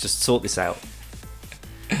 right, let's just sort this out.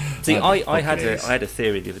 See, I had a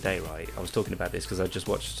theory the other day, right? I was talking about this because I just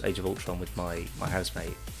watched Age of Ultron with my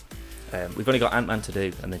housemate. We've only got Ant-Man to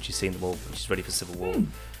do, and then she's seen them all, and she's ready for Civil War.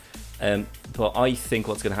 But I think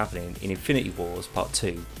what's going to happen in Infinity Wars Part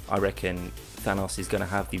 2, I reckon Thanos is going to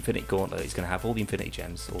have the Infinity Gauntlet, he's going to have all the Infinity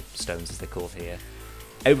Gems, or stones as they're called here.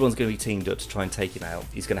 Everyone's going to be teamed up to try and take him out.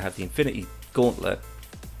 He's going to have the Infinity Gauntlet,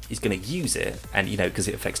 he's going to use it, and because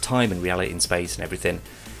it affects time and reality and space and everything,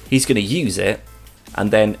 he's going to use it,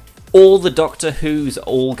 and then all the Doctor Who's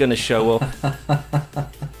all going to show up.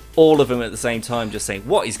 All of them at the same time just saying,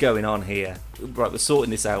 what is going on here? Right, we're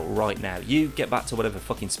sorting this out right now. You get back to whatever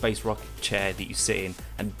fucking space rocket chair that you sit in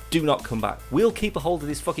and do not come back. We'll keep a hold of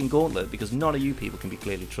this fucking gauntlet because none of you people can be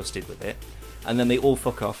clearly trusted with it. And then they all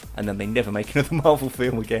fuck off and then they never make another Marvel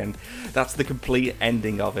film again. That's the complete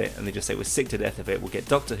ending of it. And they just say, we're sick to death of it. We'll get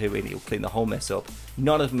Doctor Who in, he'll clean the whole mess up.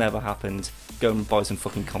 None of them ever happened. Go and buy some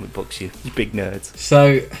fucking comic books, you big nerds.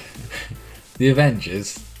 So, the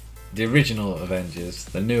Avengers, the original Avengers,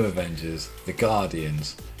 the new Avengers, the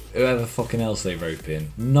Guardians, whoever fucking else they rope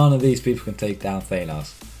in, none of these people can take down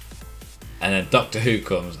Thanos. And then Doctor Who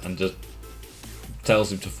comes and just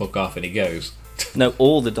tells him to fuck off and he goes. No,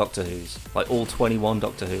 all the Doctor Who's, like all 21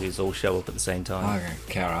 Doctor Who's all show up at the same time. I don't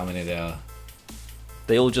care how many there are.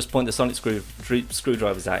 They all just point the sonic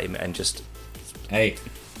screwdrivers at him and just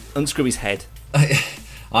unscrew his head.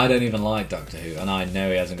 I don't even like Doctor Who, and I know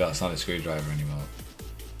he hasn't got a sonic screwdriver anymore.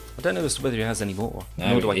 I don't know as to whether he has any more. No,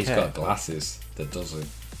 nor do I he's care. got glasses that does it.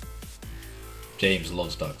 James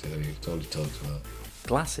loves Doctor Who. That's all he talks about.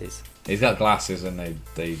 Glasses? He's got glasses and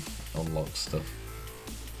they unlock stuff.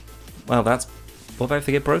 Well, what about if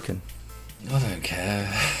they get broken? I don't care.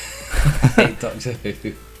 I hate Doctor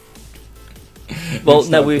Who. Well,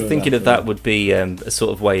 no, we were thinking of that would be a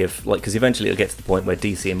sort of way of, like, because eventually it'll get to the point where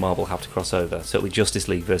DC and Marvel have to cross over. So it'll be Justice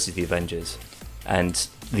League versus the Avengers. And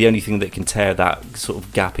the only thing that can tear that sort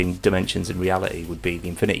of gap in dimensions and reality would be the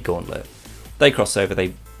Infinity Gauntlet. They cross over,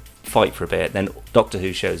 they fight for a bit, then Doctor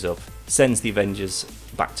Who shows up, sends the Avengers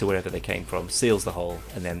back to wherever they came from, seals the hole,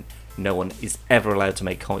 and then no one is ever allowed to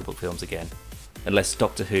make comic book films again. Unless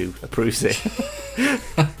Doctor Who approves it.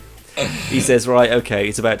 He says, right, okay,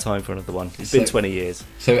 it's about time for another one. It's been 20 years.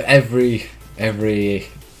 So every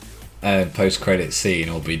post-credit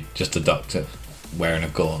scene will be just a Doctor wearing a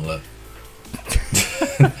gauntlet.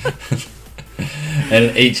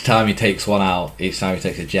 And each time he takes one out, each time he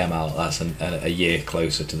takes a gem out, that's a year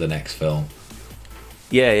closer to the next film.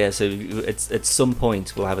 Yeah, so at some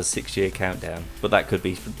point we'll have a 6-year countdown, but that could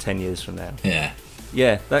be 10 years from now. Yeah.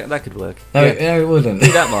 Yeah, that could work. No, yeah. No, it wouldn't.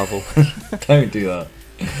 Do that, Marvel. Don't do that.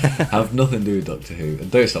 Have nothing to do with Doctor Who, and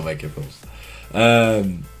don't stop making films.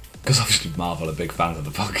 Because obviously Marvel are big fans of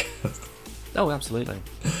the podcast. Oh, absolutely.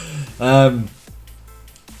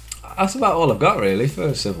 That's about all I've got really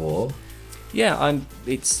for Civil War. Yeah,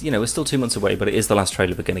 it's we're still 2 months away, but it is the last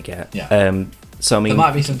trailer we're going to get. Yeah. So I mean, there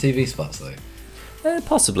might be some TV spots though.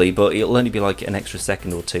 Possibly, but it'll only be like an extra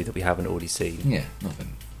second or two that we haven't already seen. Yeah,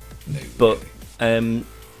 nothing new. But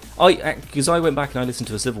because I went back and I listened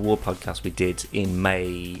to a Civil War podcast we did in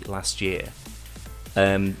May last year,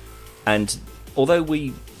 and although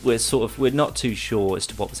we're not too sure as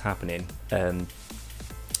to what was happening, the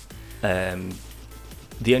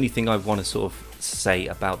only thing I want to sort of say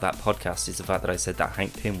about that podcast is the fact that I said that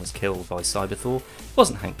Hank Pym was killed by Cyberthor. It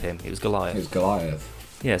wasn't Hank Pym, it was Goliath. It was Goliath.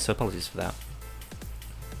 Yeah, so apologies for that.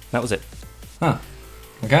 That was it. Huh.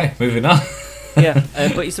 Okay, moving on. Yeah,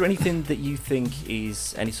 but is there anything that you think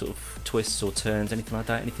is any sort of twists or turns, anything like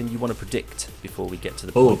that? Anything you want to predict before we get to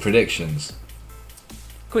the point? Predictions.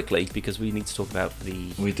 Quickly, because we need to talk about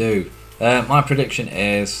the... We do. My prediction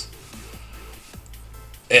is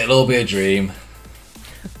it'll all be a dream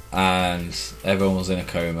and everyone was in a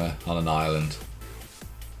coma on an island.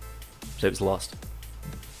 So it was lost?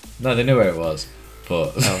 No, they knew where it was.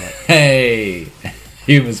 But, oh, right. Hey!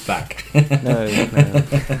 humour's back. No.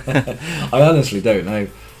 I honestly don't know.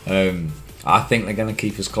 I think they're going to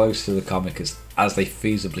keep as close to the comic as they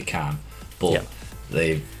feasibly can, but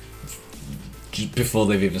they before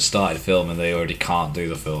they've even started filming, they already can't do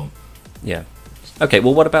the film. Yeah. Okay,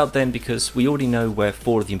 well, what about then, because we already know where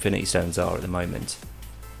 4 of the Infinity Stones are at the moment.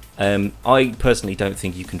 I personally don't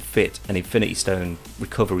think you can fit an Infinity Stone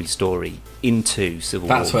recovery story into Civil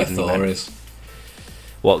War. That's where Thor is.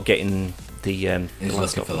 What, getting the He's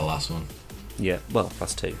looking for the last one. Yeah, well,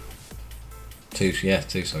 that's 2. Two,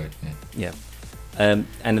 sorry. Yeah. And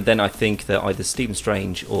then I think that either Stephen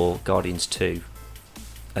Strange or Guardians 2,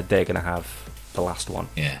 they're going to have the last one.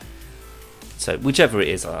 Yeah. So whichever it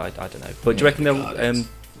is, I don't know. But do you reckon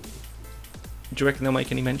they'll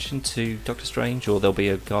make any mention to Doctor Strange, or there'll be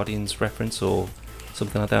a Guardians reference or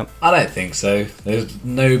something like that? I don't think so. There's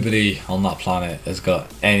nobody on that planet has got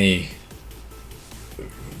any.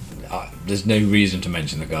 There's no reason to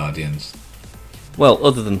mention the Guardians. Well,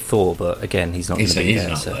 other than Thor, but again, he's not going to be there.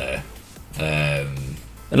 He's not there.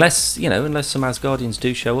 Unless some Asgardians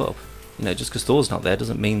do show up. Just because Thor's not there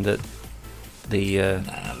doesn't mean that the.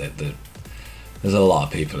 There's a lot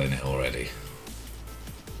of people in it already.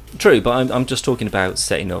 True, but I'm just talking about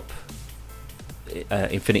setting up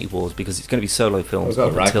Infinity Wars, because it's going to be solo films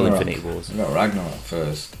up until Infinity Wars. We've got Ragnarok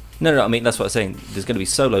first. No, I mean, that's what I'm saying. There's going to be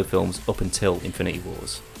solo films up until Infinity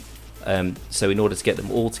Wars. So in order to get them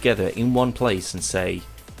all together in one place and say,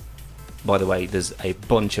 by the way, there's a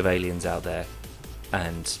bunch of aliens out there,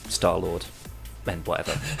 and Star-Lord, and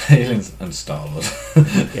whatever. Aliens and Star-Lord.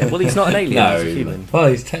 Yeah, well, he's not an alien, No, he's a human. Well,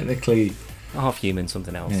 he's technically... half human,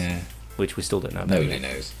 something else. Yeah. Which we still don't know. Nobody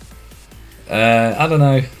knows. I don't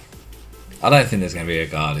know. I don't think there's going to be a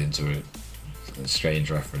Guardians or a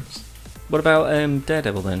Strange reference. What about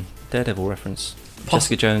Daredevil then? Daredevil reference.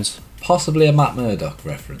 Jessica Jones. Possibly a Matt Murdock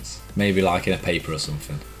reference. Maybe like in a paper or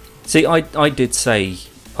something. See, I did say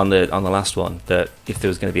on the last one that if there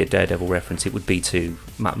was going to be a Daredevil reference, it would be to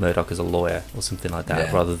Matt Murdock as a lawyer or something like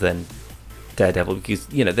that, rather than Daredevil, because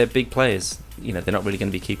they're big players. They're not really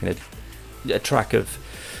going to be keeping a track of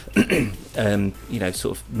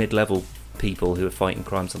sort of mid-level people who are fighting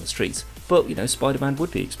crimes on the streets. But Spider-Man would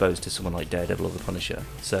be exposed to someone like Daredevil or the Punisher.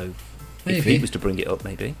 So if he was to bring it up,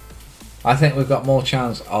 maybe. I think we've got more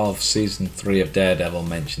chance of season 3 of Daredevil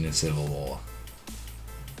mentioned in Civil War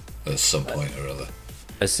at some point or other.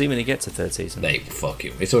 Assuming it gets a 3rd season.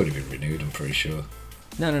 It's already been renewed, I'm pretty sure.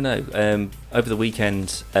 No. Over the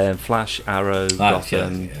weekend, Flash, Arrow,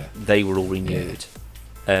 Gotham, they were all renewed.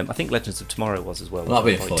 I think Legends of Tomorrow was as well. Not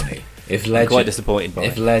being funny. I'm quite disappointed by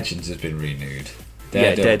if Legends has been renewed,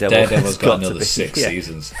 Daredevil's got another 6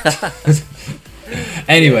 seasons.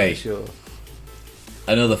 Anyway, sure.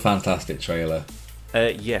 Another fantastic trailer.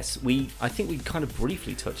 Yes, I think we kind of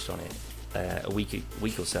briefly touched on it a week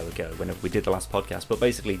or so ago when we did the last podcast. But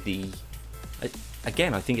basically,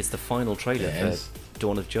 again, I think it's the final trailer for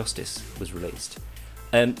Dawn of Justice was released.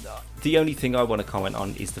 The only thing I want to comment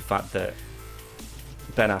on is the fact that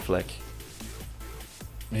Ben Affleck,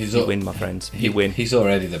 you win, my friend. You win. He's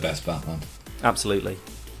already the best Batman. Absolutely.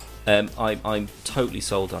 I'm totally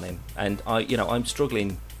sold on him, and I'm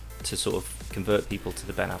struggling to sort of convert people to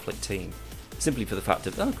the Ben Affleck team simply for the fact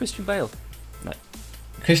of Christian Bale. No,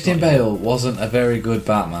 Christian Bale wasn't a very good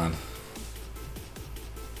Batman.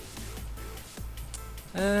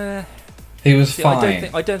 He was fine.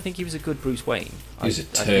 I don't think he was a good Bruce Wayne. He was a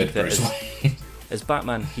turd Bruce Wayne. As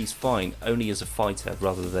Batman, he's fine only as a fighter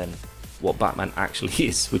rather than what Batman actually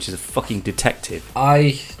is, which is a fucking detective.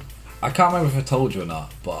 I can't remember if I told you or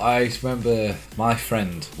not, but I remember my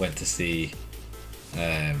friend went to see.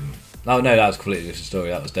 No, that was a completely different story.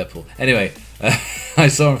 That was Deadpool. Anyway, I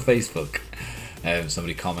saw on Facebook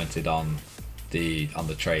somebody commented on the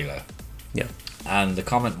trailer. Yeah. And the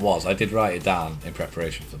comment was, I did write it down in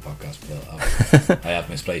preparation for the podcast, but I have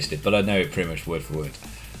misplaced it. But I know it pretty much word for word.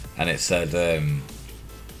 And it said, the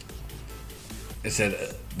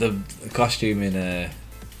costume in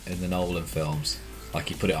the Nolan films, like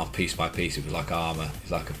he put it on piece by piece. It was like armor.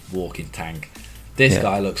 He's like a walking tank. This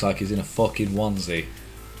guy looks like he's in a fucking onesie.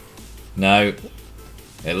 No,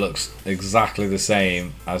 it looks exactly the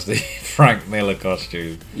same as the Frank Miller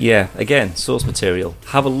costume. Yeah, again, source material.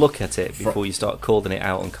 Have a look at it before you start calling it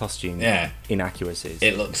out on costume inaccuracies.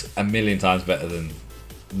 It looks a million times better than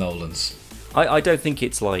Nolan's. I don't think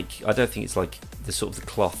it's like the sort of the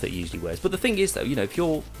cloth that he usually wears. But the thing is, though, if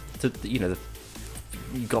you're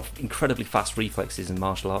you've got incredibly fast reflexes and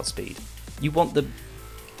martial arts speed, you want the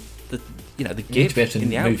give you need to be able to in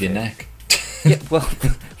the move outfit. your neck. Yeah, well,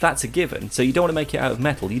 that's a given. So you don't want to make it out of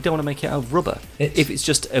metal. You don't want to make it out of rubber. If it's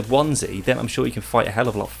just a onesie, then I'm sure you can fight a hell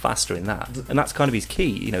of a lot faster in that. And that's kind of his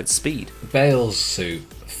key, it's speed. Bale's suit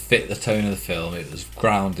fit the tone of the film. It was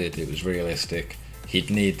grounded. It was realistic. He'd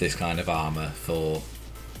need this kind of armour for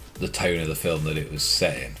the tone of the film that it was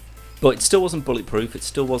set in. But it still wasn't bulletproof, it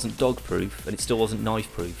still wasn't dog-proof, and it still wasn't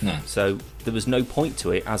knife-proof. No. So there was no point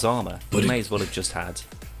to it as armour. But you may as well have just had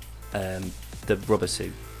the rubber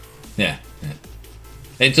suit. Yeah.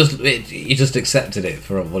 He just accepted it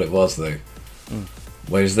for what it was, though.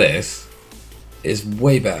 Whereas this is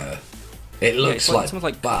way better. It looks it's like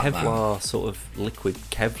like Batman. Kevlar, sort of liquid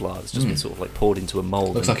Kevlar that's just been sort of like poured into a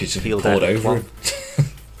mould. Looks like it's just peeled poured out over it.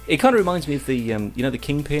 It kind of reminds me of the the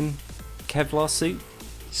Kingpin Kevlar suit.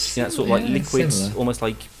 That sort of like liquid, similar. almost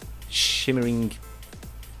like shimmering,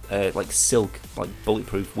 like silk, like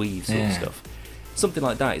bulletproof weave sort of stuff. Something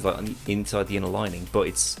like that is like inside the inner lining, but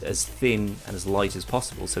it's as thin and as light as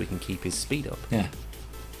possible, so he can keep his speed up. Yeah,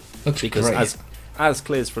 looks Because great. as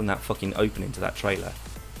clears from that fucking opening to that trailer,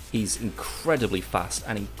 he's incredibly fast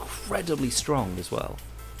and incredibly strong as well.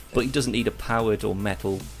 But he doesn't need a powered or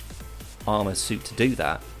metal armor suit to do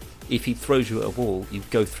that. If he throws you at a wall, you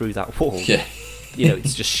go through that wall. Yeah.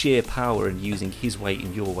 It's just sheer power and using his weight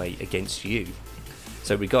and your weight against you.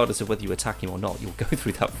 So regardless of whether you attack him or not, you'll go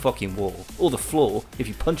through that fucking wall or the floor if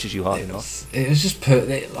he punches you hard enough. It was just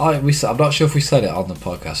I'm not sure if we said it on the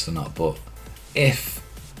podcast or not, but if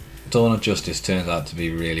Dawn of Justice turns out to be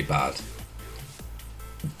really bad,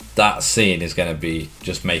 that scene is going to be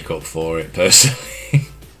just make up for it personally.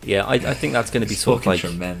 Yeah, I think that's going to be sort of like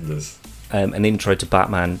tremendous. An intro to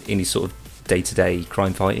Batman in his sort of day-to-day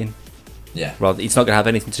crime fighting. Yeah. Rather, it's not going to have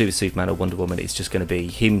anything to do with Superman or Wonder Woman. It's just going to be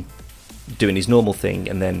him doing his normal thing,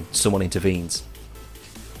 and then someone intervenes.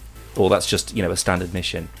 Or that's just a standard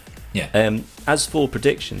mission. Yeah. As for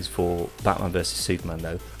predictions for Batman vs Superman,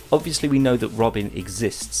 though, obviously we know that Robin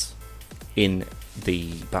exists in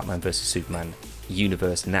the Batman vs Superman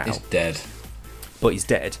universe now. He's dead. But he's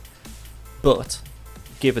dead. But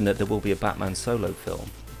given that there will be a Batman solo film,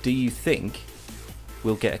 do you think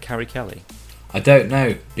we'll get a Carrie Kelly? I don't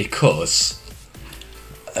know, because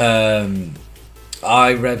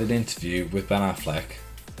I read an interview with Ben Affleck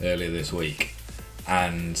earlier this week,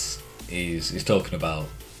 and he's talking about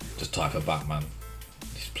the type of Batman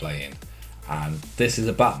he's playing, and this is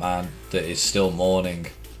a Batman that is still mourning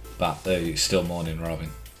Robin.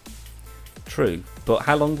 True, but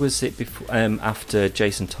how long was it before after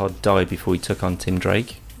Jason Todd died before he took on Tim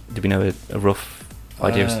Drake? Do we know a rough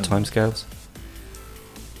idea of the timescales?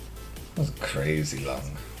 It wasn't crazy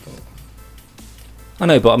long, but I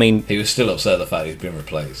know, but I mean, he was still upset at the fact he's been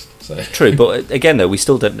replaced. So true, but again, though, we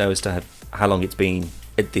still don't know as to how long it's been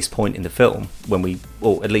at this point in the film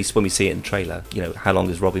or at least when we see it in the trailer. How long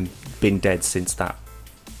has Robin been dead since that?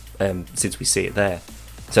 Since we see it there,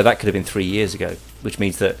 so that could have been 3 years ago, which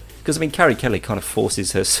means that because Carrie Kelly kind of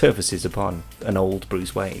forces her services upon an old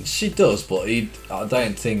Bruce Wayne. she does, but I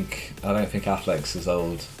don't think Affleck's as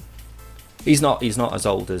old. He's not as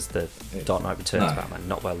old as the Dark Knight Returns No. Batman,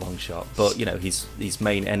 not by a long shot. But his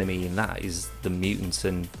main enemy in that is the mutants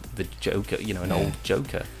and the Joker. An old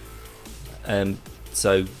Joker.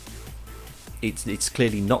 So it's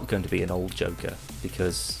clearly not going to be an old Joker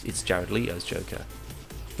because it's Jared Leto's Joker.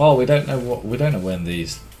 Well, we don't know when the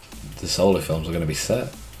solo films are going to be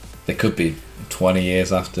set. They could be 20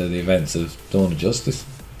 years after the events of Dawn of Justice.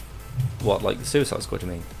 What, like the Suicide Squad? You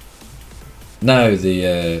mean? No,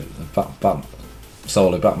 the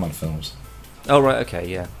solo Batman films. Oh right, okay,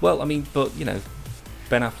 yeah. Well, but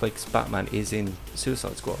Ben Affleck's Batman is in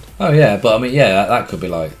Suicide Squad. Oh yeah, but that could be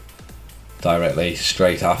like directly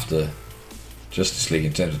straight after Justice League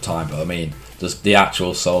in terms of time. But just the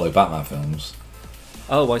actual solo Batman films.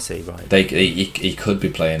 Oh, I see. Right. He could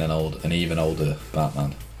be playing an even older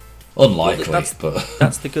Batman. Unlikely, but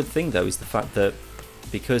that's the good thing though, is the fact that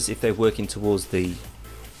because if they're working towards the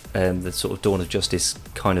sort of Dawn of Justice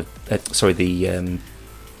kind of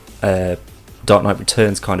Dark Knight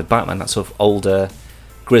Returns kind of Batman, that sort of older,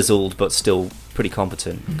 grizzled but still pretty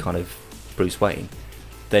competent kind of Bruce Wayne,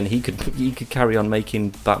 then he could carry on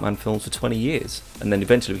making Batman films for 20 years, and then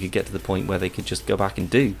eventually we could get to the point where they could just go back and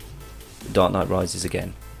do Dark Knight Rises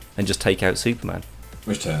again and just take out Superman.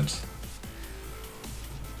 Returns.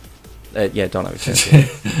 Dark Knight Returns. Yeah.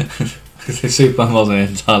 Superman wasn't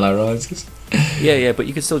in Dark Knight Rises. Yeah, but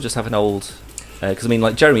you could still just have an old. Because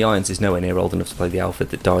Jeremy Irons is nowhere near old enough to play the Alfred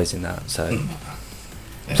that dies in that. So,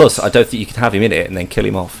 Yes. Plus, I don't think you could have him in it and then kill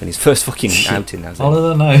him off in his first fucking outing. As I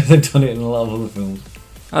don't know. They've done it in a lot of other films.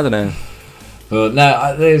 I don't know. But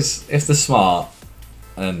no, if they're smart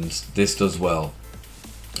and this does well,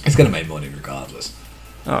 It's going to make money regardless.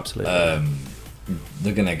 Oh, absolutely.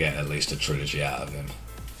 They're going to get at least a trilogy out of him,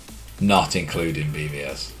 not including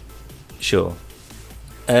BVS. Sure.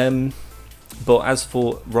 But as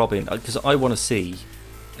for Robin, because I want to see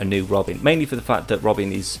a new Robin, mainly for the fact that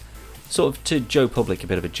Robin is sort of, to Joe Public, a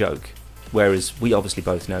bit of a joke, whereas we obviously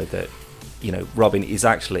both know that, you know, Robin is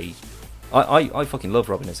actually... I fucking love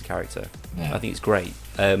Robin as a character. Yeah. I think it's great.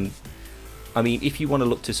 I mean, if you want to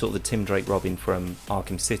look to sort of the Tim Drake Robin from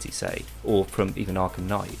Arkham City, say, or from even Arkham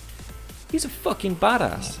Knight, he's a fucking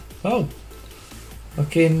badass. Oh,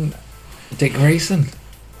 fucking Dick Grayson.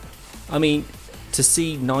 I mean, to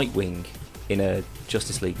see Nightwing in a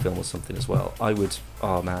Justice League film or something as well, I would...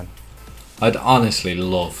 Oh, man. I'd honestly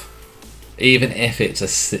love, even if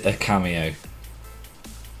it's a cameo,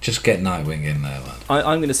 just get Nightwing in there, man.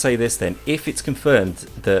 I'm going to say this then. If it's confirmed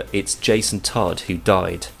that it's Jason Todd who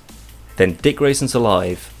died, then Dick Grayson's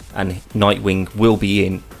alive and Nightwing will be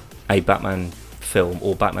in a Batman film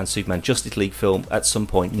or Batman Superman Justice League film at some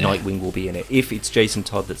point. Yeah. Nightwing will be in it if it's Jason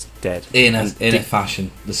Todd that's dead. In a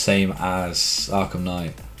fashion the same as Arkham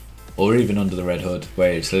Knight, or even Under the Red Hood,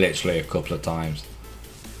 where it's literally a couple of times.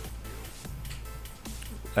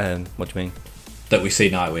 What do you mean? That we see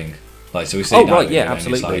Nightwing. Like, so we see. Oh, Nightwing, right, yeah,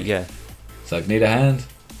 absolutely, like, yeah. It's like, need a hand?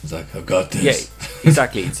 He's like, I've got this. Yeah,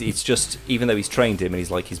 exactly. It's just, even though he's trained him and he's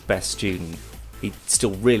like his best student, it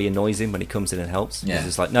still really annoys him when he comes in and helps. Yeah.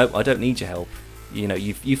 It's like, no, I don't need your help. You know,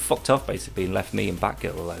 you've fucked off basically and left me and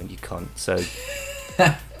Batgirl alone, you cunt. So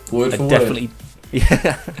word for definitely, word.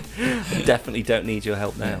 Yeah, I definitely don't need your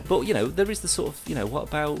help now. Yeah. But you know, there is the sort of, you know, what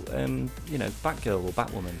about you know, Batgirl or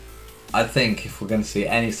Batwoman? I think if we're going to see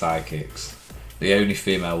any sidekicks, the only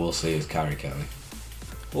female we'll see is Carrie Kelly.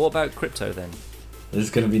 What about Crypto then? There's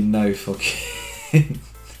going to be no fucking...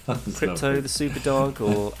 Crypto the Superdog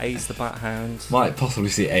or Ace the Bat Hound. Might possibly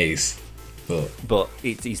see Ace, but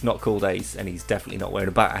he's not called Ace and he's definitely not wearing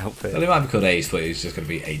a bat outfit. Well, he might be called Ace, but he's just going to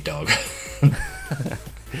be a dog.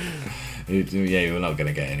 Yeah, we're not going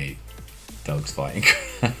to get any dogs fighting.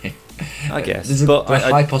 I guess. There's a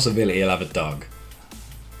high possibility he'll have a dog.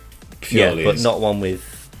 Purely, yeah, but not one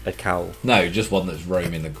with a cowl. No, just one that's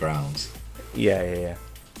roaming the grounds. Yeah.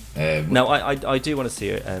 No, I do want to see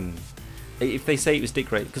it. If they say it was Dick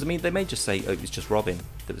Grayson, because I mean, they may just say it was just Robin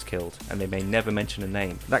that was killed, and they may never mention a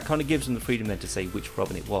name. That kind of gives them the freedom then to say which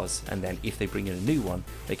Robin it was, and then if they bring in a new one,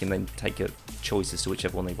 they can then take a choice as to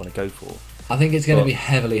whichever one they want to go for. I think it's going to be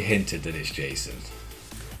heavily hinted that it's Jason.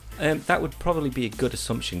 That would probably be a good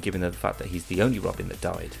assumption, given the fact that he's the only Robin that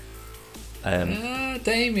died.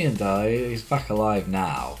 Damian died. He's back alive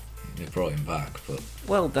now. They brought him back, but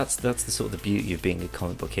well, that's the sort of the beauty of being a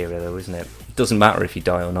comic book hero, though, isn't it? It doesn't matter if you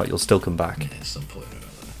die or not; you'll still come back. Yeah, at some point or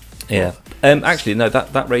other. Yeah. Actually, no.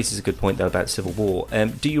 That raises a good point though about Civil War.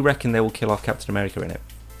 Do you reckon they will kill off Captain America in it?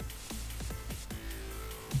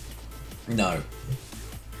 No.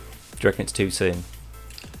 Do you reckon it's too soon?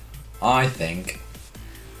 I think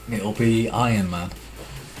it'll be Iron Man.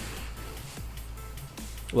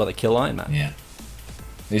 Well, they kill Iron Man. Yeah.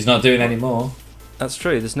 He's not doing any more. That's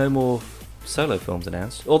true. There's no more solo films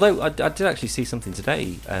announced. Although I did actually see something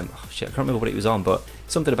today. I can't remember what it was on, but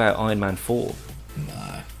something about Iron Man 4.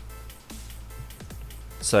 No.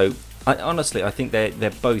 So, honestly, I think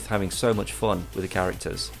they're both having so much fun with the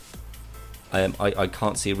characters. I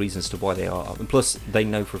can't see a reason as to why they are. And plus, they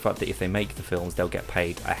know for a fact that if they make the films, they'll get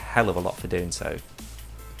paid a hell of a lot for doing so.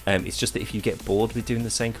 It's just that if you get bored with doing the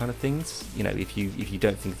same kind of things, you know, if you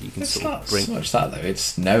don't think that you can sort of bring... It's not so much that, though.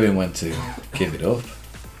 It's knowing when to give it up.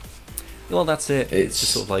 Well, that's it. It's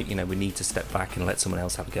just sort of like, you know, we need to step back and let someone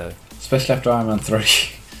else have a go. Especially after Iron Man 3.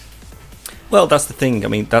 Well, that's the thing. I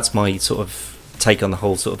mean, that's my sort of take on the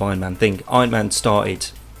whole sort of Iron Man thing. Iron Man started,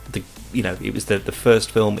 it was the first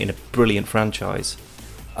film in a brilliant franchise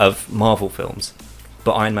of Marvel films.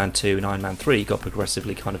 But Iron Man 2 and Iron Man 3 got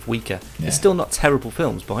progressively kind of weaker. Yeah. They're still not terrible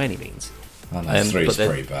films by any means. Iron Man 3 is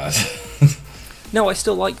pretty bad. No, I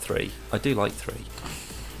still like 3. I do like 3.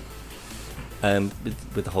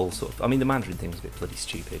 With the whole sort of... I mean, the Mandarin thing was a bit bloody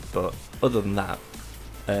stupid, but other than that...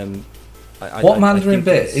 What Mandarin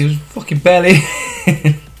bit? He was fucking barely...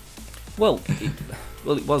 Well,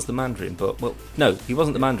 it was the Mandarin, but... Well, no, he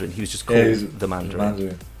wasn't the Mandarin. He was just called the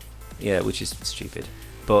Mandarin. Yeah, which is stupid.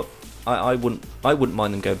 But... I wouldn't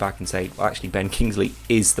mind them going back and say, well, actually, Ben Kingsley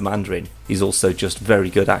is the Mandarin. He's also just a very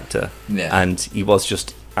good actor, and he was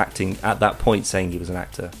just acting at that point, saying he was an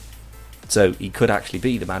actor. So he could actually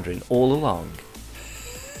be the Mandarin all along.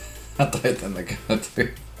 I don't think they're gonna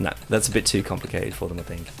do. No, that's a bit too complicated for them, I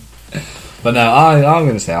think. But no, I'm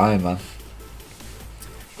going to say Iron Man.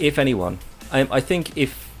 If anyone, I think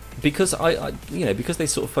if because because they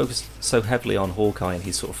sort of focus so heavily on Hawkeye and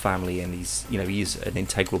his sort of family, and he's an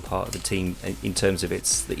integral part of the team in terms of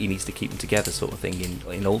it's that he needs to keep them together sort of thing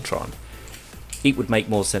in Ultron. It would make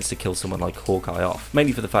more sense to kill someone like Hawkeye off,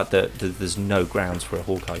 mainly for the fact that there's no grounds for a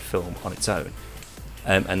Hawkeye film on its own,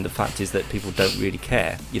 and the fact is that people don't really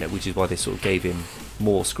care, which is why they sort of gave him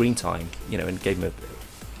more screen time, and gave him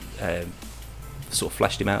sort of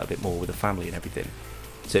fleshed him out a bit more with the family and everything.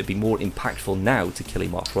 So it'd be more impactful now to kill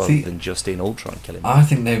him off rather than just in Ultron kill him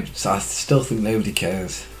off. I still think nobody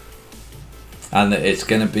cares, and that it's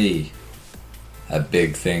going to be a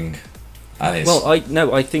big thing. And it's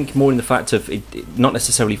I think more in the fact of it, not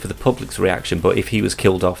necessarily for the public's reaction, but if he was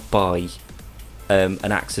killed off by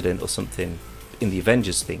an accident or something in the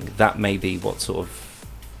Avengers thing, that may be what sort of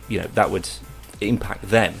that would impact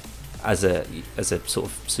them as a sort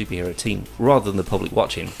of superhero team, rather than the public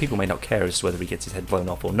watching. People may not care as to whether he gets his head blown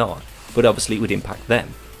off or not, but obviously it would impact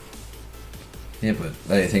them. Yeah, but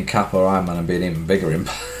they think Cap or Iron Man would be an even bigger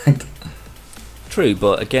impact. True,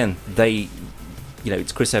 but again,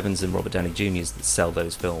 it's Chris Evans and Robert Downey Jr. that sell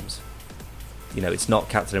those films. It's not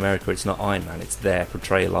Captain America, it's not Iron Man, it's their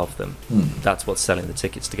portrayal of them. That's what's selling the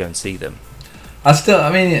tickets to go and see them.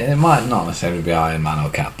 It might not necessarily be Iron Man or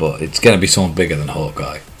Cap, but it's going to be someone bigger than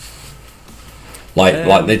Hawkeye.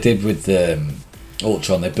 Like they did with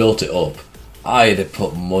Ultron, they built it up. I'd have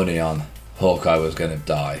put money on Hawkeye was going to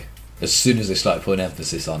die as soon as they started putting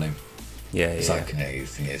emphasis on him. It's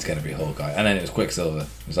going to be Hawkeye, and then it was Quicksilver.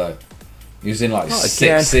 It's like he was in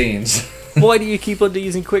six scenes. Why do you keep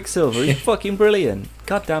underusing Quicksilver? He's fucking brilliant.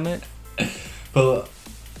 God damn it! But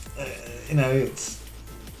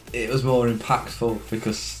it was more impactful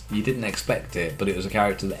because you didn't expect it, but it was a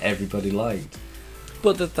character that everybody liked.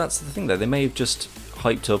 But that's the thing, though. They may have just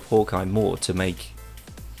hyped up Hawkeye more to make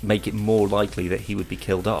it more likely that he would be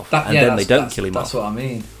killed off, then they don't kill him off. That's what I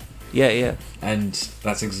mean. Yeah. And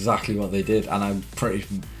that's exactly what they did, and I'm pretty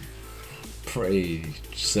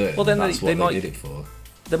certain then that's they what might, they did it for.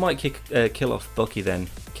 They might kill off Bucky then.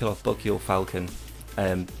 Kill off Bucky or Falcon.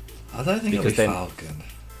 I don't think it'll be Falcon.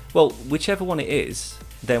 Well, whichever one it is,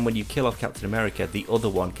 then when you kill off Captain America, the other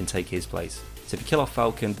one can take his place. So if you kill off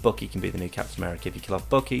Falcon, Bucky can be the new Captain America. If you kill off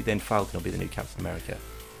Bucky, then Falcon will be the new Captain America.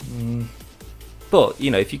 But,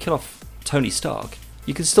 if you kill off Tony Stark,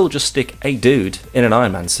 you can still just stick a dude in an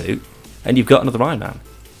Iron Man suit, and you've got another Iron Man.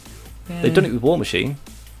 Yeah. They've done it with War Machine.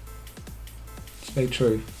 It's very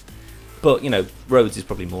true. But, Rhodes is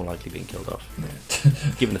probably more likely being killed off.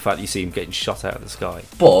 Yeah. Given the fact that you see him getting shot out of the sky.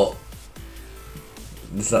 But,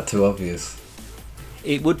 is that too obvious?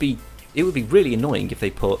 It would be really annoying if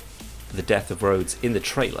they put the death of Rhodes in the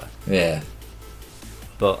trailer. Yeah.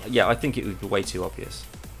 But yeah, I think it would be way too obvious.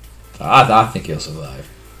 I think he'll survive.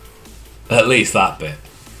 At least that bit.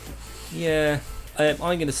 Yeah. I'm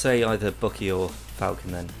going to say either Bucky or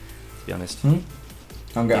Falcon then, to be honest. I'm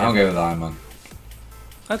going with Iron Man.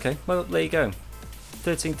 Okay, well, there you go.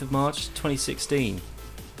 13th of March, 2016.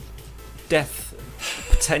 Death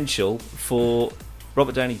potential for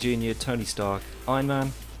Robert Downey Jr., Tony Stark, Iron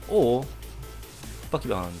Man, or Bucky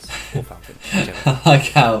Barnes or Falcon. I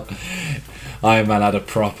like how Iron Man had a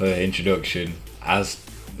proper introduction as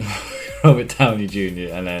Robert Downey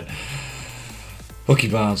Jr. and then Bucky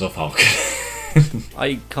Barnes or Falcon.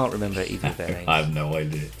 I can't remember either of their names. I have no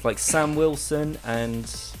idea. Like Sam Wilson and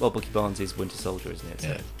Bucky Barnes is Winter Soldier, isn't it? So.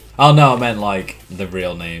 Yeah. Oh no, I meant like the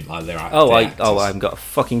real name, like their actors. I haven't got a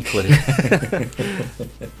fucking clue.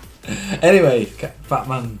 Anyway,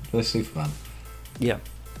 Batman vs Superman. Yeah.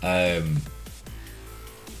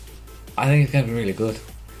 I think it's going to be really good,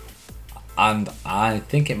 and I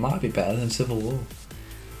think it might be better than Civil War.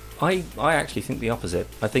 I actually think the opposite.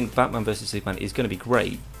 I think Batman vs Superman is going to be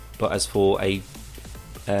great, but as for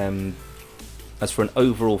an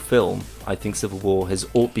overall film, I think Civil War has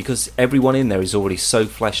because everyone in there is already so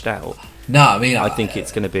fleshed out. No, I mean, I think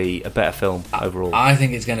it's going to be a better film overall. I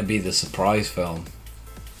think it's going to be the surprise film,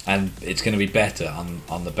 and it's going to be better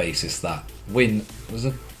on the basis that there's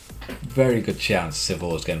a very good chance Civil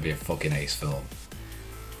War is going to be a fucking ace film.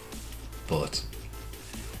 But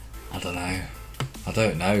I don't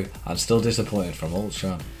know. I'm still disappointed from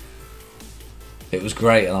Ultron. It was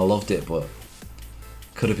great and I loved it, but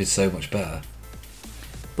could have been so much better.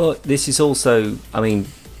 But this is also, I mean,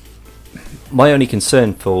 my only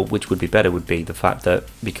concern for which would be better would be the fact that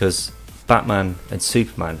because Batman and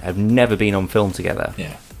Superman have never been on film together.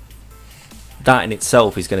 Yeah. That in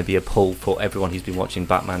itself is going to be a pull for everyone who's been watching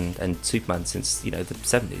Batman and Superman since, the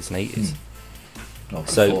 70s and 80s. Not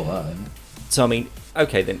before that, isn't it? So, I mean,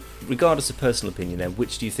 okay then, regardless of personal opinion then,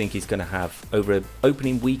 which do you think he's going to have over an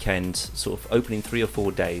opening weekend, sort of opening 3 or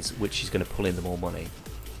 4 days, which is going to pull in the more money?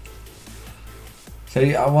 So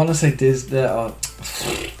I want to say Disney. I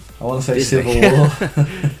want to say Disney. Civil War.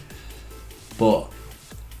 But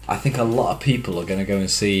I think a lot of people are going to go and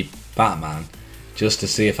see Batman just to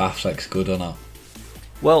see if Affleck's good or not.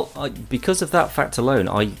 Well, because of that fact alone,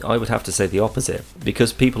 I would have to say the opposite.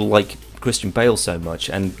 Because people like Christian Bale so much,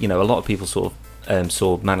 and a lot of people sort of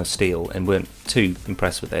saw Man of Steel and weren't too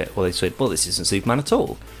impressed with it, or they said, well, this isn't Superman at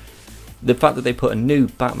all. The fact that they put a new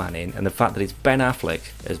Batman in, and the fact that it's Ben Affleck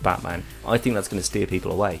as Batman, I think that's going to steer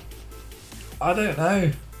people away. I don't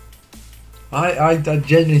know. I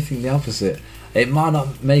genuinely think the opposite. It might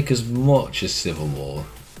not make as much as Civil War,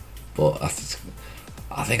 but I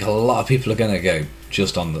think a lot of people are going to go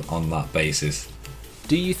just on that basis.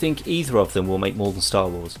 Do you think either of them will make more than Star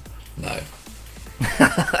Wars? No.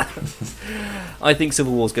 I think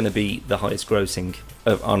Civil War's going to be the highest grossing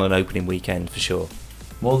on an opening weekend for sure.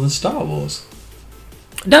 More than Star Wars?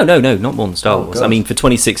 No, not more than Star Wars. God. I mean, for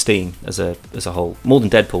 2016 as a whole, more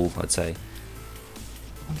than Deadpool, I'd say.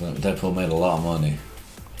 I don't know, Deadpool made a lot of money.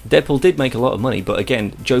 Deadpool did make a lot of money, but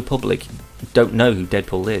again, Joe Public don't know who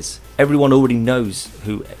Deadpool is. Everyone already knows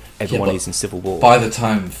who everyone is in Civil War. By the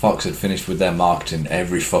time Fox had finished with their marketing,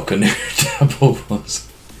 every fucker knew who Deadpool was.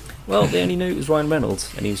 Well, they only knew it was Ryan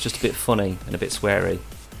Reynolds, and he was just a bit funny and a bit sweary.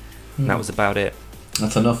 And that was about it.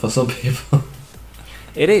 That's enough for some people.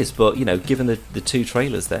 It is, but given the two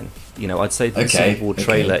trailers, then I'd say the Civil War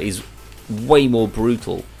trailer is way more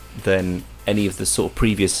brutal than any of the sort of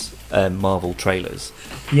previous Marvel trailers.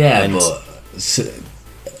 Yeah, but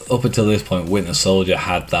up until this point, Winter Soldier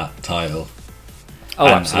had that title. Oh,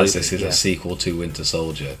 and absolutely. as this is a sequel to Winter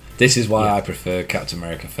Soldier, this is why I prefer Captain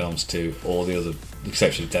America films to all the other,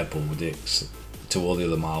 exception of Deadpool, to all the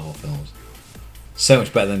other Marvel films. So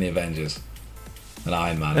much better than the Avengers, and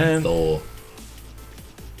Iron Man, and Thor.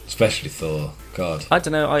 Especially Thor. God. I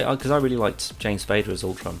don't know, because I really liked James Spader as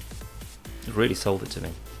Ultron. It really sold it to me.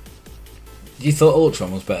 You thought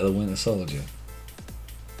Ultron was better than Winter Soldier?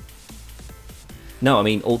 No, I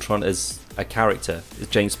mean Ultron as a character, as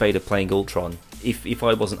James Spader playing Ultron. If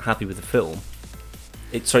I wasn't happy with the film,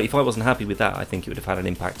 if I wasn't happy with that, I think it would have had an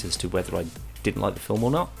impact as to whether I didn't like the film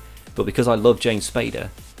or not. But because I love James Spader,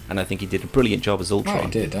 and I think he did a brilliant job as Ultron, Oh,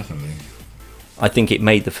 he did, definitely. I think it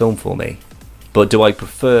made the film for me. But do I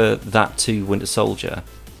prefer that to Winter Soldier?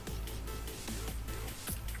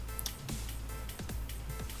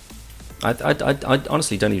 I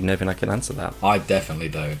honestly don't even know if I can answer that. I definitely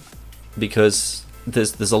don't. Because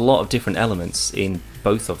there's a lot of different elements in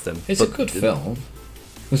both of them. It's a good film.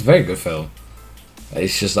 It's a very good film.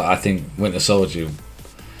 It's just that I think Winter Soldier,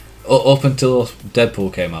 up until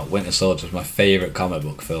Deadpool came out, Winter Soldier was my favourite comic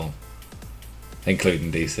book film,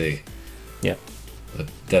 including DC. Yeah. I'd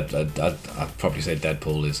probably say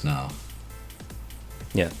Deadpool is now.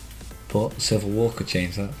 Yeah. But Civil War could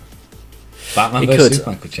change that. Batman It vs could.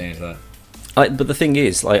 Superman could change that. But the thing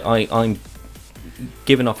is, I'm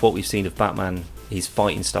given off what we've seen of Batman, his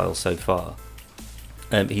fighting style so far.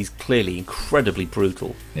 He's clearly incredibly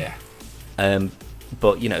brutal. Yeah.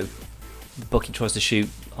 But Bucky tries to shoot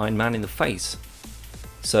Iron Man in the face.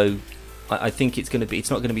 So I think it's not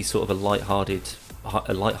going to be sort of a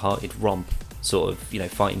light-hearted romp, sort of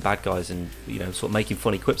fighting bad guys and sort of making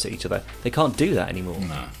funny quips at each other. They can't do that anymore.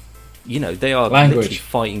 No. They are literally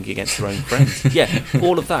fighting against their own friends. Yeah,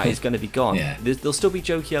 all of that is going to be gone. Yeah. There'll still be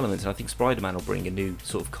jokey elements, and I think Spider-Man will bring a new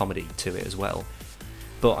sort of comedy to it as well.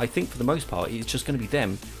 But I think for the most part, it's just going to be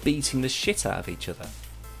them beating the shit out of each other.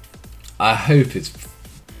 I hope it's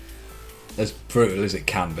as brutal as it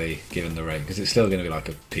can be, given the rate, because it's still going to be like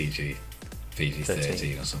a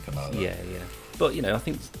PG-13 or something like that. Yeah. But I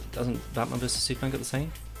think doesn't Batman vs Superman got the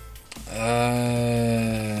same? I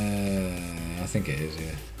think it is.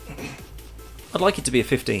 Yeah. I'd like it to be a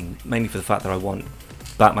 15, mainly for the fact that I want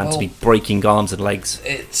Batman to be breaking arms and legs.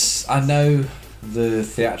 I know the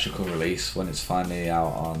theatrical release, when it's finally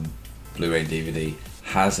out on Blu-ray and DVD,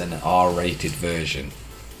 has an R-rated version.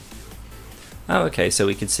 Oh, okay, so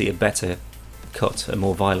we could see a better cut, a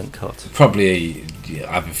more violent cut. Probably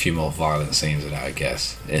have a few more violent scenes in it, I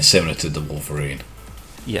guess. It's similar to the Wolverine.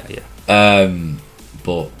 Yeah.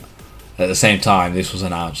 But at the same time, this was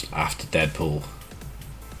announced after Deadpool,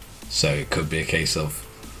 so it could be a case of.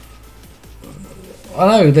 I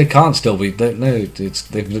know they can't still be.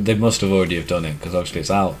 They must have already have done it, because obviously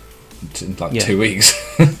it's out in 2 weeks.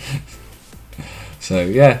 So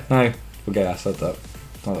forget I said that.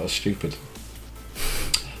 That was stupid.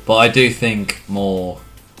 But I do think more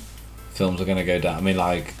films are going to go down. I mean,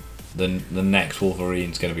 like the next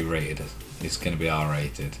Wolverine's going to be rated. It's going to be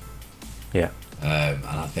R-rated. Yeah. And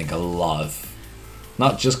I think a lot of,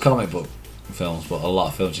 not just comic book films, but a lot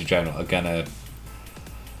of films in general are going to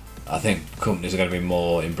I think companies are going to be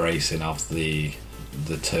more embracing of the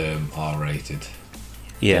term R-rated.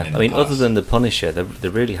 Yeah, than in I the mean, other past. than the Punisher,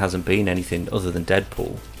 there really hasn't been anything other than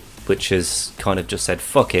Deadpool, which has kind of just said,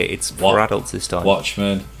 fuck it, it's for adults this time.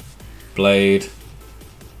 Watchmen, Blade,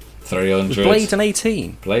 300. Was Blade an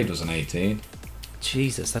 18? Blade was an 18.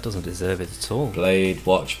 Jesus, that doesn't deserve it at all. Blade,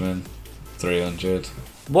 Watchmen, 300.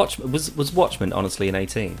 Was Watchmen honestly an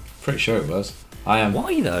 18? Pretty sure it was. I am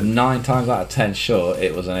Why though? 9 times out of 10 sure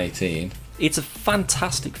it was an 18. It's a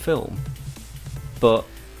fantastic film, but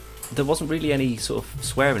there wasn't really any sort of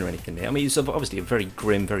swearing or anything there. I mean, it's obviously a very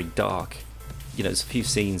grim, very dark. You know, there's a few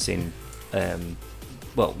scenes in.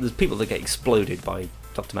 Well, there's people that get exploded by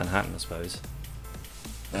Dr. Manhattan, I suppose.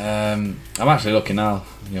 I'm actually looking now,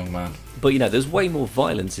 young man. But you know, there's way more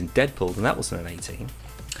violence in Deadpool than that wasn't an 18.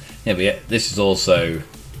 Yeah, but this is also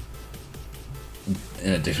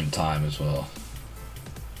in a different time as well.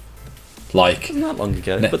 Like, Wasn't that long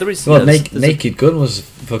ago? But there is. well, you know, there's Naked Gun was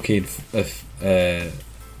fucking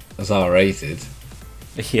as R-rated.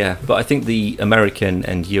 yeah, but I think the American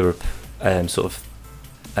and Europe sort of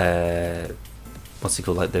what's it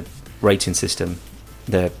called, like the rating system,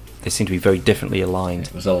 they seem to be very differently aligned.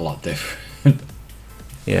 It was a lot different.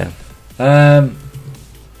 Yeah. I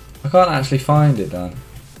can't actually find it, Dan.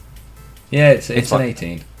 Yeah, it's an like-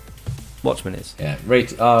 18. Watchmen is. Yeah,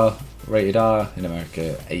 rated R in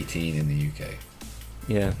America, 18 in the UK.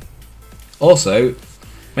 Yeah. Also,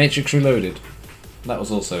 Matrix Reloaded. That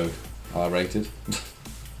was also R-rated.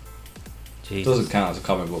 Jesus. Doesn't count as a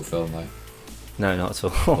comic book film though. No, not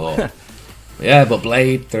at all. But, yeah, but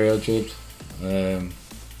Blade, 300.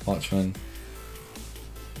 Watchmen.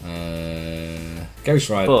 Ghost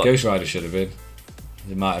Rider. But- Ghost Rider should have been.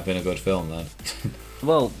 It might have been a good film then.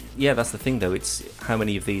 Well, yeah, that's the thing though. It's how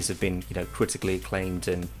many of these have been, you know, critically acclaimed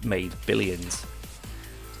and made billions.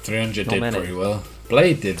 300 Not did many. pretty well.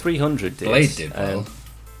 Blade did. 300 did. Blade did well.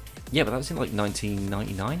 Yeah, but that was in like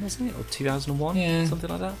 1999, wasn't it, or 2001? Yeah. Something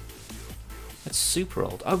like that. That's super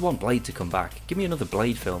old. I want Blade to come back. Give me another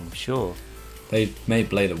Blade film, sure. They made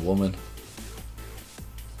Blade a woman.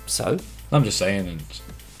 So, I'm just saying, and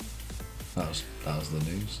that was the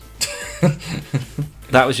news.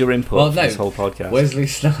 that was your input Well, for no, this whole podcast. Wesley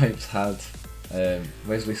Snipes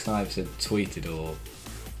had tweeted or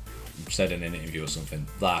said in an interview or something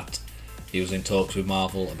that he was in talks with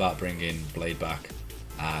Marvel about bringing Blade back,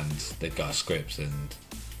 and they'd got a script and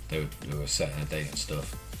they were setting a date and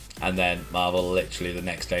stuff. And then Marvel literally the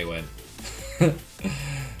next day went,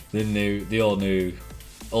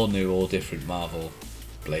 all different Marvel.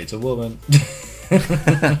 Blade's a woman.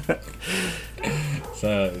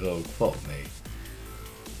 So it was all, fuck me.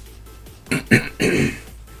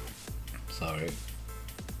 Sorry.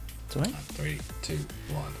 It's alright. 3, 2,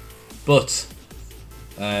 1. But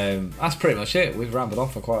that's pretty much it. We've rambled on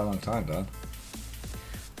for quite a long time, Dan.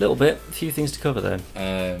 Little bit, a few things to cover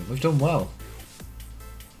though. We've done well.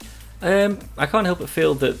 I can't help but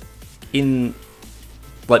feel that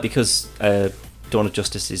because Dawn of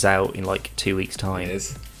Justice is out in like 2 weeks' time, It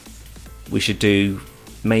is. we should do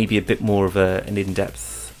maybe a bit more of an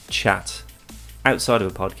in-depth chat outside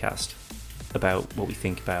of a podcast about what we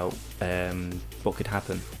think about what could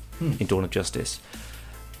happen in Dawn of Justice,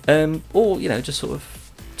 or you know, just sort of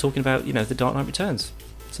talking about, you know, the Dark Knight Returns,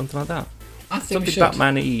 something like that. I think we Something should.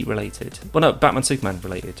 Batman-y related. Well, no, Batman Superman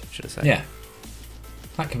related, should I say? Yeah.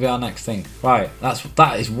 That could be our next thing. Right.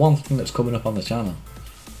 That is one thing that's coming up on the channel.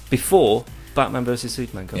 Before Batman vs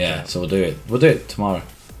Superman comes Yeah. out. So we'll do it. We'll do it tomorrow.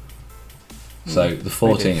 So the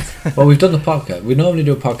 14th. maybe. Well, we've done the podcast. We normally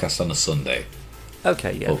do a podcast on a Sunday.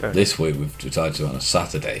 Okay, yeah, fair But enough. this week we've decided to do it on a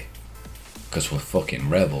Saturday because we're fucking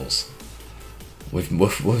rebels. We've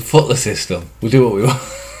foot the system. We do what we want.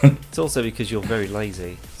 It's also because you're very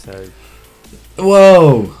lazy, so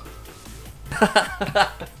Whoa!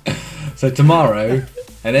 So tomorrow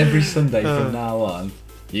and every Sunday from now on,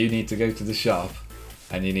 you need to go to the shop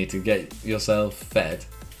and you need to get yourself fed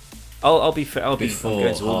I'll be I'm before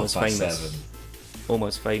going to Almost 7:30. Famous.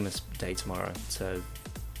 Almost Famous Day tomorrow, so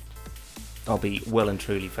I'll be well and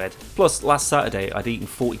truly fed. Plus, last Saturday I'd eaten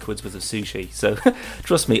 40 quid's worth of sushi, so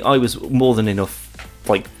trust me, I was more than enough,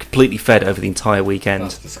 like completely fed over the entire weekend.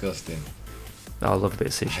 That's disgusting. I love a bit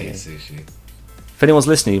of I hate sushi. sushi. If anyone's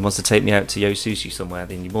listening who wants to take me out to Yo Sushi somewhere,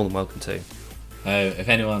 then you're more than welcome to. If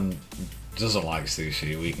anyone doesn't like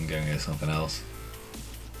sushi, we can go and get something else.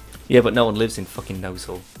 Yeah, but no one lives in fucking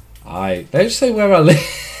Nosal. They just say where I live.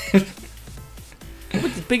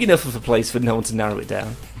 It's big enough of a place for no one to narrow it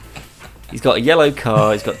down. He's got a yellow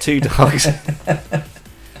car, he's got 2 dogs.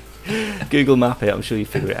 Google map it, I'm sure you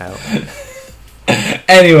figure it out.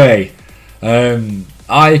 Anyway,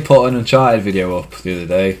 I put an Uncharted video up the other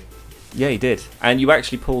day. Yeah, he did. And you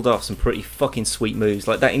actually pulled off some pretty fucking sweet moves,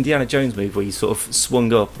 like that Indiana Jones move where you sort of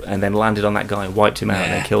swung up and then landed on that guy and wiped him out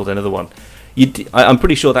and then killed another one. I'm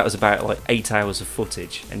pretty sure that was about like 8 hours of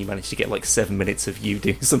footage, and you managed to get like 7 minutes of you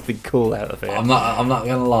doing something cool out of it. I'm not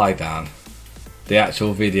gonna lie, Dan. The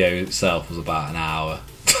actual video itself was about an hour.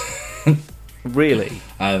 Really?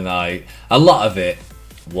 And a lot of it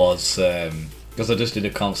was because I just did a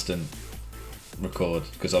constant record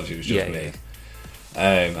because obviously it was just me.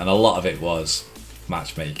 And a lot of it was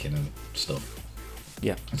matchmaking and stuff.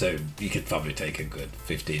 Yeah. So you could probably take a good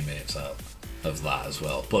 15 minutes out of that as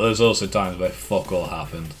well. But there's also times where fuck all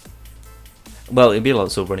happened. Well, it'd be a lot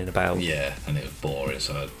of sort of running about. Yeah, and it was boring,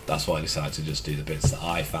 so that's why I decided to just do the bits that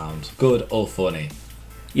I found good or funny.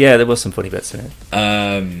 Yeah, there was some funny bits in it.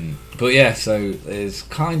 But yeah, so it's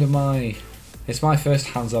kind of it's my first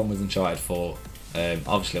hands-on with Uncharted 4.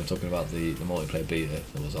 Obviously, I'm talking about the multiplayer beta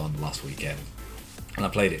that was on last weekend, and I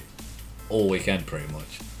played it all weekend pretty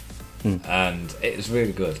much, and it was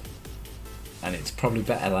really good. And it's probably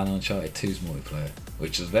better than Uncharted 2's multiplayer,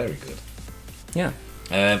 which is very good. Yeah.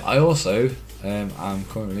 I also I'm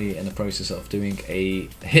currently in the process of doing a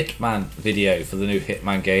Hitman video for the new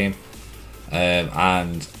Hitman game.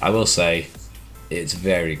 And I will say it's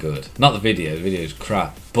very good. Not the video is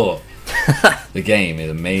crap, but the game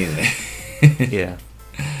is amazing. Yeah.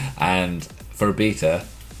 And for a beta,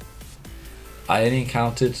 I only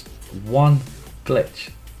encountered one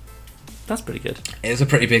glitch. That's pretty good. It's a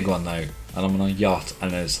pretty big one though, and I'm on a yacht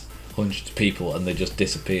and there's hundreds of people and they just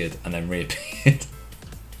disappeared and then reappeared.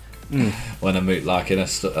 When I moved, like I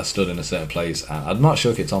stood in a certain place, and I'm not sure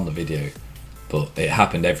if it's on the video, but it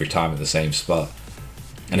happened every time at the same spot.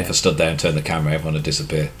 And if I stood there and turned the camera, everyone would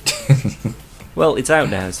disappear. Well, it's out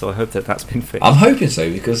now, so I hope that's been fixed. I'm hoping so,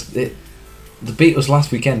 because the beat was last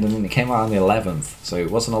weekend and then it came out on the 11th, so it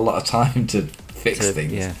wasn't a lot of time to fix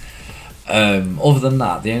things. Yeah. Other than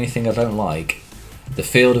that, the only thing I don't like, the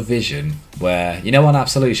field of vision, where, you know on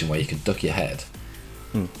Absolution where you can duck your head?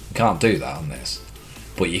 You can't do that on this.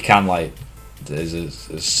 But you can, like, there's a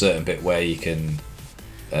certain bit where you can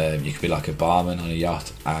be like a barman on a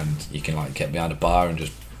yacht, and you can like get behind a bar and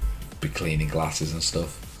just be cleaning glasses and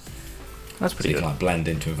stuff. That's pretty good. You can like blend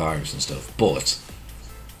into environments and stuff. But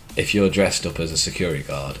if you're dressed up as a security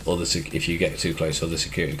guard, or if you get too close, other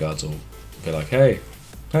security guards will be like, hey,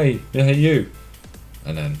 you,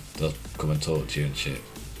 and then they'll come and talk to you and shit.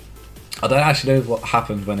 I don't actually know what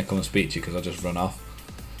happens when they come and speak to you because I just run off.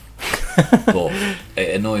 But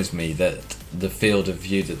it annoys me that the field of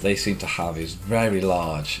view that they seem to have is very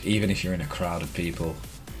large, even if you're in a crowd of people.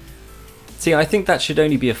 See, I think that should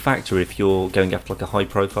only be a factor if you're going after like a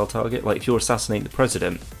high-profile target. Like if you're assassinating the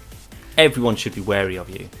president, everyone should be wary of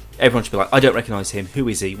you. Everyone should be like, I don't recognise him. Who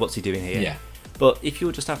is he? What's he doing here? Yeah. But if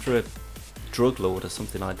you're just after a drug lord or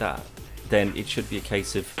something like that, then it should be a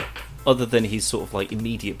case of, other than his sort of like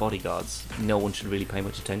immediate bodyguards, no one should really pay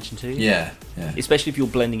much attention to you. Yeah. Especially if you're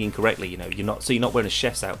blending in correctly, you know, you're not wearing a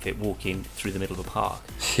chef's outfit walking through the middle of a park,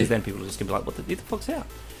 because then people are just gonna be like, who the fuck's that?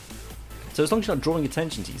 So as long as you're not drawing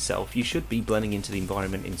attention to yourself, you should be blending into the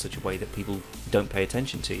environment in such a way that people don't pay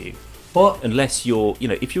attention to you. What? Unless you're, you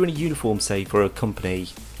know, if you're in a uniform, say for a company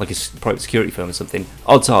like a private security firm or something,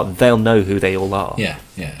 odds are they'll know who they all are. Yeah.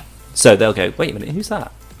 So they'll go, wait a minute, who's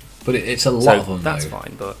that? But it's a lot of them. That's though.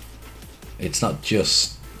 fine, but It's not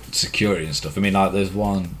just security and stuff. I mean, like there's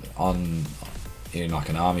one on like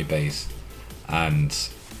an army base, and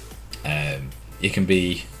you can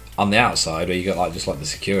be on the outside where you got like just like the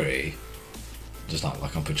security, just not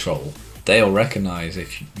like on patrol. They'll recognise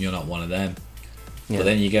if you're not one of them. Yeah. But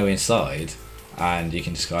then you go inside and you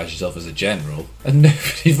can disguise yourself as a general, and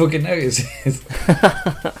nobody fucking notices.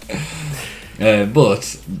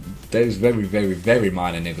 But those very, very, very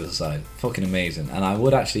minor niggles aside, fucking amazing, and I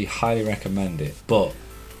would actually highly recommend it. But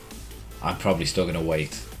I'm probably still going to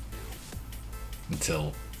wait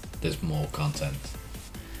until there's more content.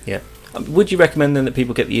 Yeah. Would you recommend then that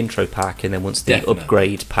people get the intro pack, and then once the Definitely.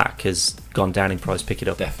 upgrade pack has gone down in price, pick it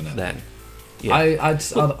up? Definitely. Then. Yeah. I'd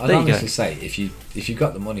honestly say if you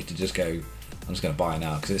got the money to just go, I'm just going to buy it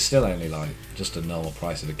now, because it's still only like just a normal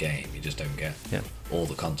price of a game. You just don't get all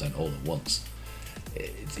the content all at once.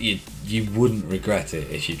 You wouldn't regret it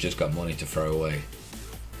if you've just got money to throw away.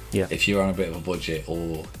 Yeah. If you're on a bit of a budget,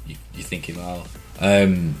 or you're thinking, well, I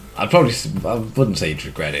wouldn't say you'd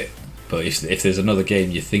regret it, but if there's another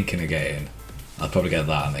game you're thinking of getting, I'd probably get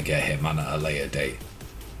that and then get Hitman at a later date.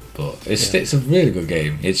 But it's a really good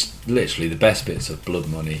game. It's literally the best bits of Blood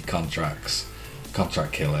Money, Contracts,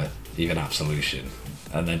 Contract Killer, even Absolution,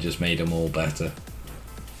 and then just made them all better.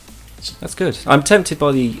 That's good. I'm tempted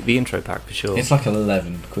by the intro pack for sure. It's like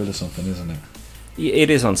 £11 or something, isn't it? It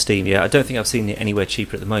is on Steam, yeah. I don't think I've seen it anywhere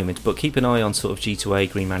cheaper at the moment, but keep an eye on sort of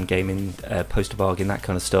G2A, Green Man Gaming, Poster Bargain, that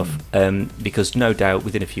kind of stuff, because no doubt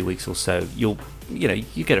within a few weeks or so, you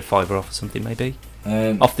get a $5 off or something maybe,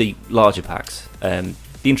 off the larger packs. The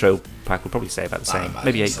intro pack will probably stay about the same,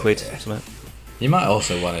 maybe £8 or something. You might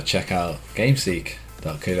also want to check out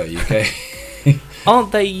gameseek.co.uk.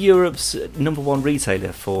 Aren't they Europe's #1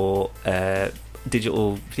 retailer for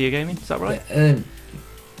digital video gaming? Is that right?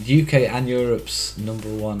 UK and Europe's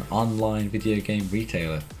 #1 online video game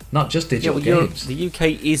retailer. Not just digital games. The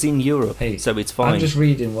UK is in Europe, so it's fine. I'm just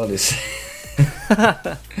reading what it's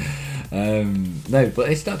no, but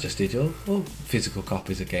it's not just digital. All physical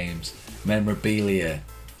copies of games, memorabilia,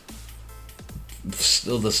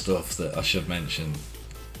 other stuff that I should mention.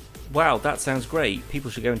 Wow, that sounds great. People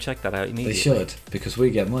should go and check that out immediately. They should, because we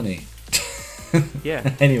get money.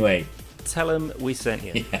 Yeah. Anyway. Tell them we sent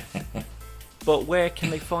you. Yeah. But where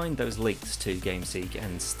can they find those links to GameSeek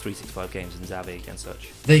and 365 Games and Zavig and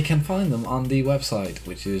such? They can find them on the website,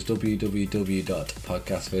 which is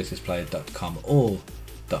www.podcastversusplayer.com or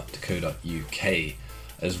 .co.uk,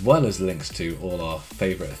 as well as links to all our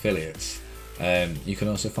favourite affiliates. You can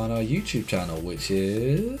also find our YouTube channel, which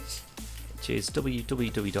is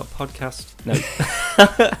www.podcast. No,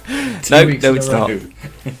 no, it's not.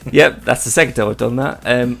 Yep, that's the second time I've done that.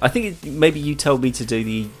 I think maybe you told me to do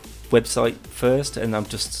the website first, and I'm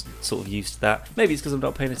just sort of used to that. Maybe it's because I'm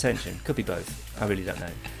not paying attention. Could be both. I really don't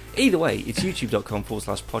know. Either way, it's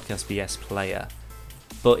youtube.com/podcastvsplayer.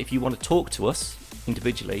 But if you want to talk to us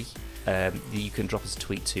individually, you can drop us a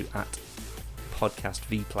tweet to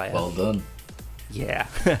 @podcastvplayer. Well done. Yeah.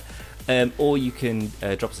 Or you can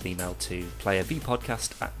drop us an email to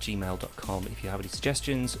playervpodcast@gmail.com if you have any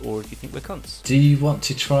suggestions or if you think we're cunts. Do you want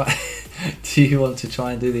to try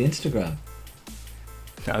and do the Instagram?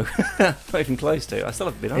 No, not even close to. I still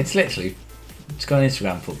haven't been on. It's literally just go on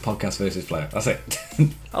Instagram, put podcast versus player. That's it.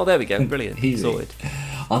 Oh, there we go. Brilliant. Easy. Sorted.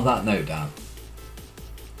 On that note, Dan,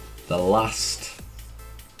 the last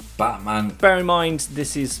Batman. Bear in mind,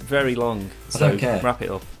 this is very long, so I don't care. Wrap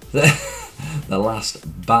it up. The last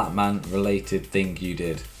Batman-related thing you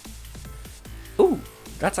did. Ooh,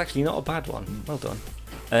 that's actually not a bad one. Well done.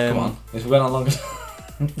 Come on, if we went on longer.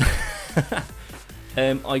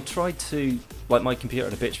 I tried to, like, my computer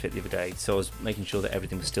had a bitch fit the other day, so I was making sure that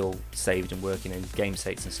everything was still saved and working, and game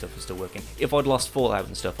states and stuff was still working. If I'd lost Fallout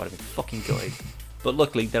and stuff, I'd have been fucking gutted. But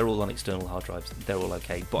luckily, they're all on external hard drives. They're all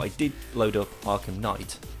okay. But I did load up Arkham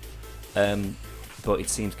Knight, but it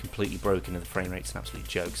seems completely broken, and the frame rate's an absolute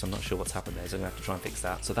joke. So I'm not sure what's happened there. So I'm gonna have to try and fix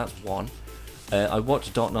that. So that's one. I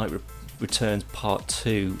watched Dark Knight Returns Part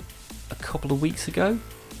 2 a couple of weeks ago,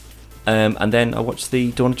 and then I watched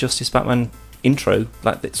the Dawn of Justice Batman intro,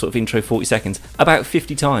 like that sort of intro 40 seconds, about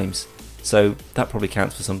 50 times. So that probably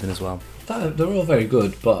counts for something as well. They're all very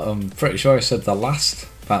good, but I'm pretty sure I said the last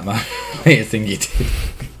Batman thing you did.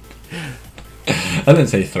 I didn't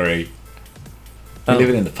say 3. You're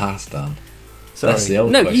living in the past, Dan. Sorry. That's the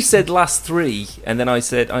old No, question. you said last 3, and then I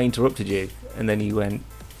said I interrupted you, and then you went,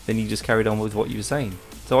 then you just carried on with what you were saying.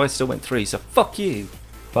 So I still went 3. So fuck you.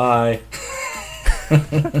 Bye.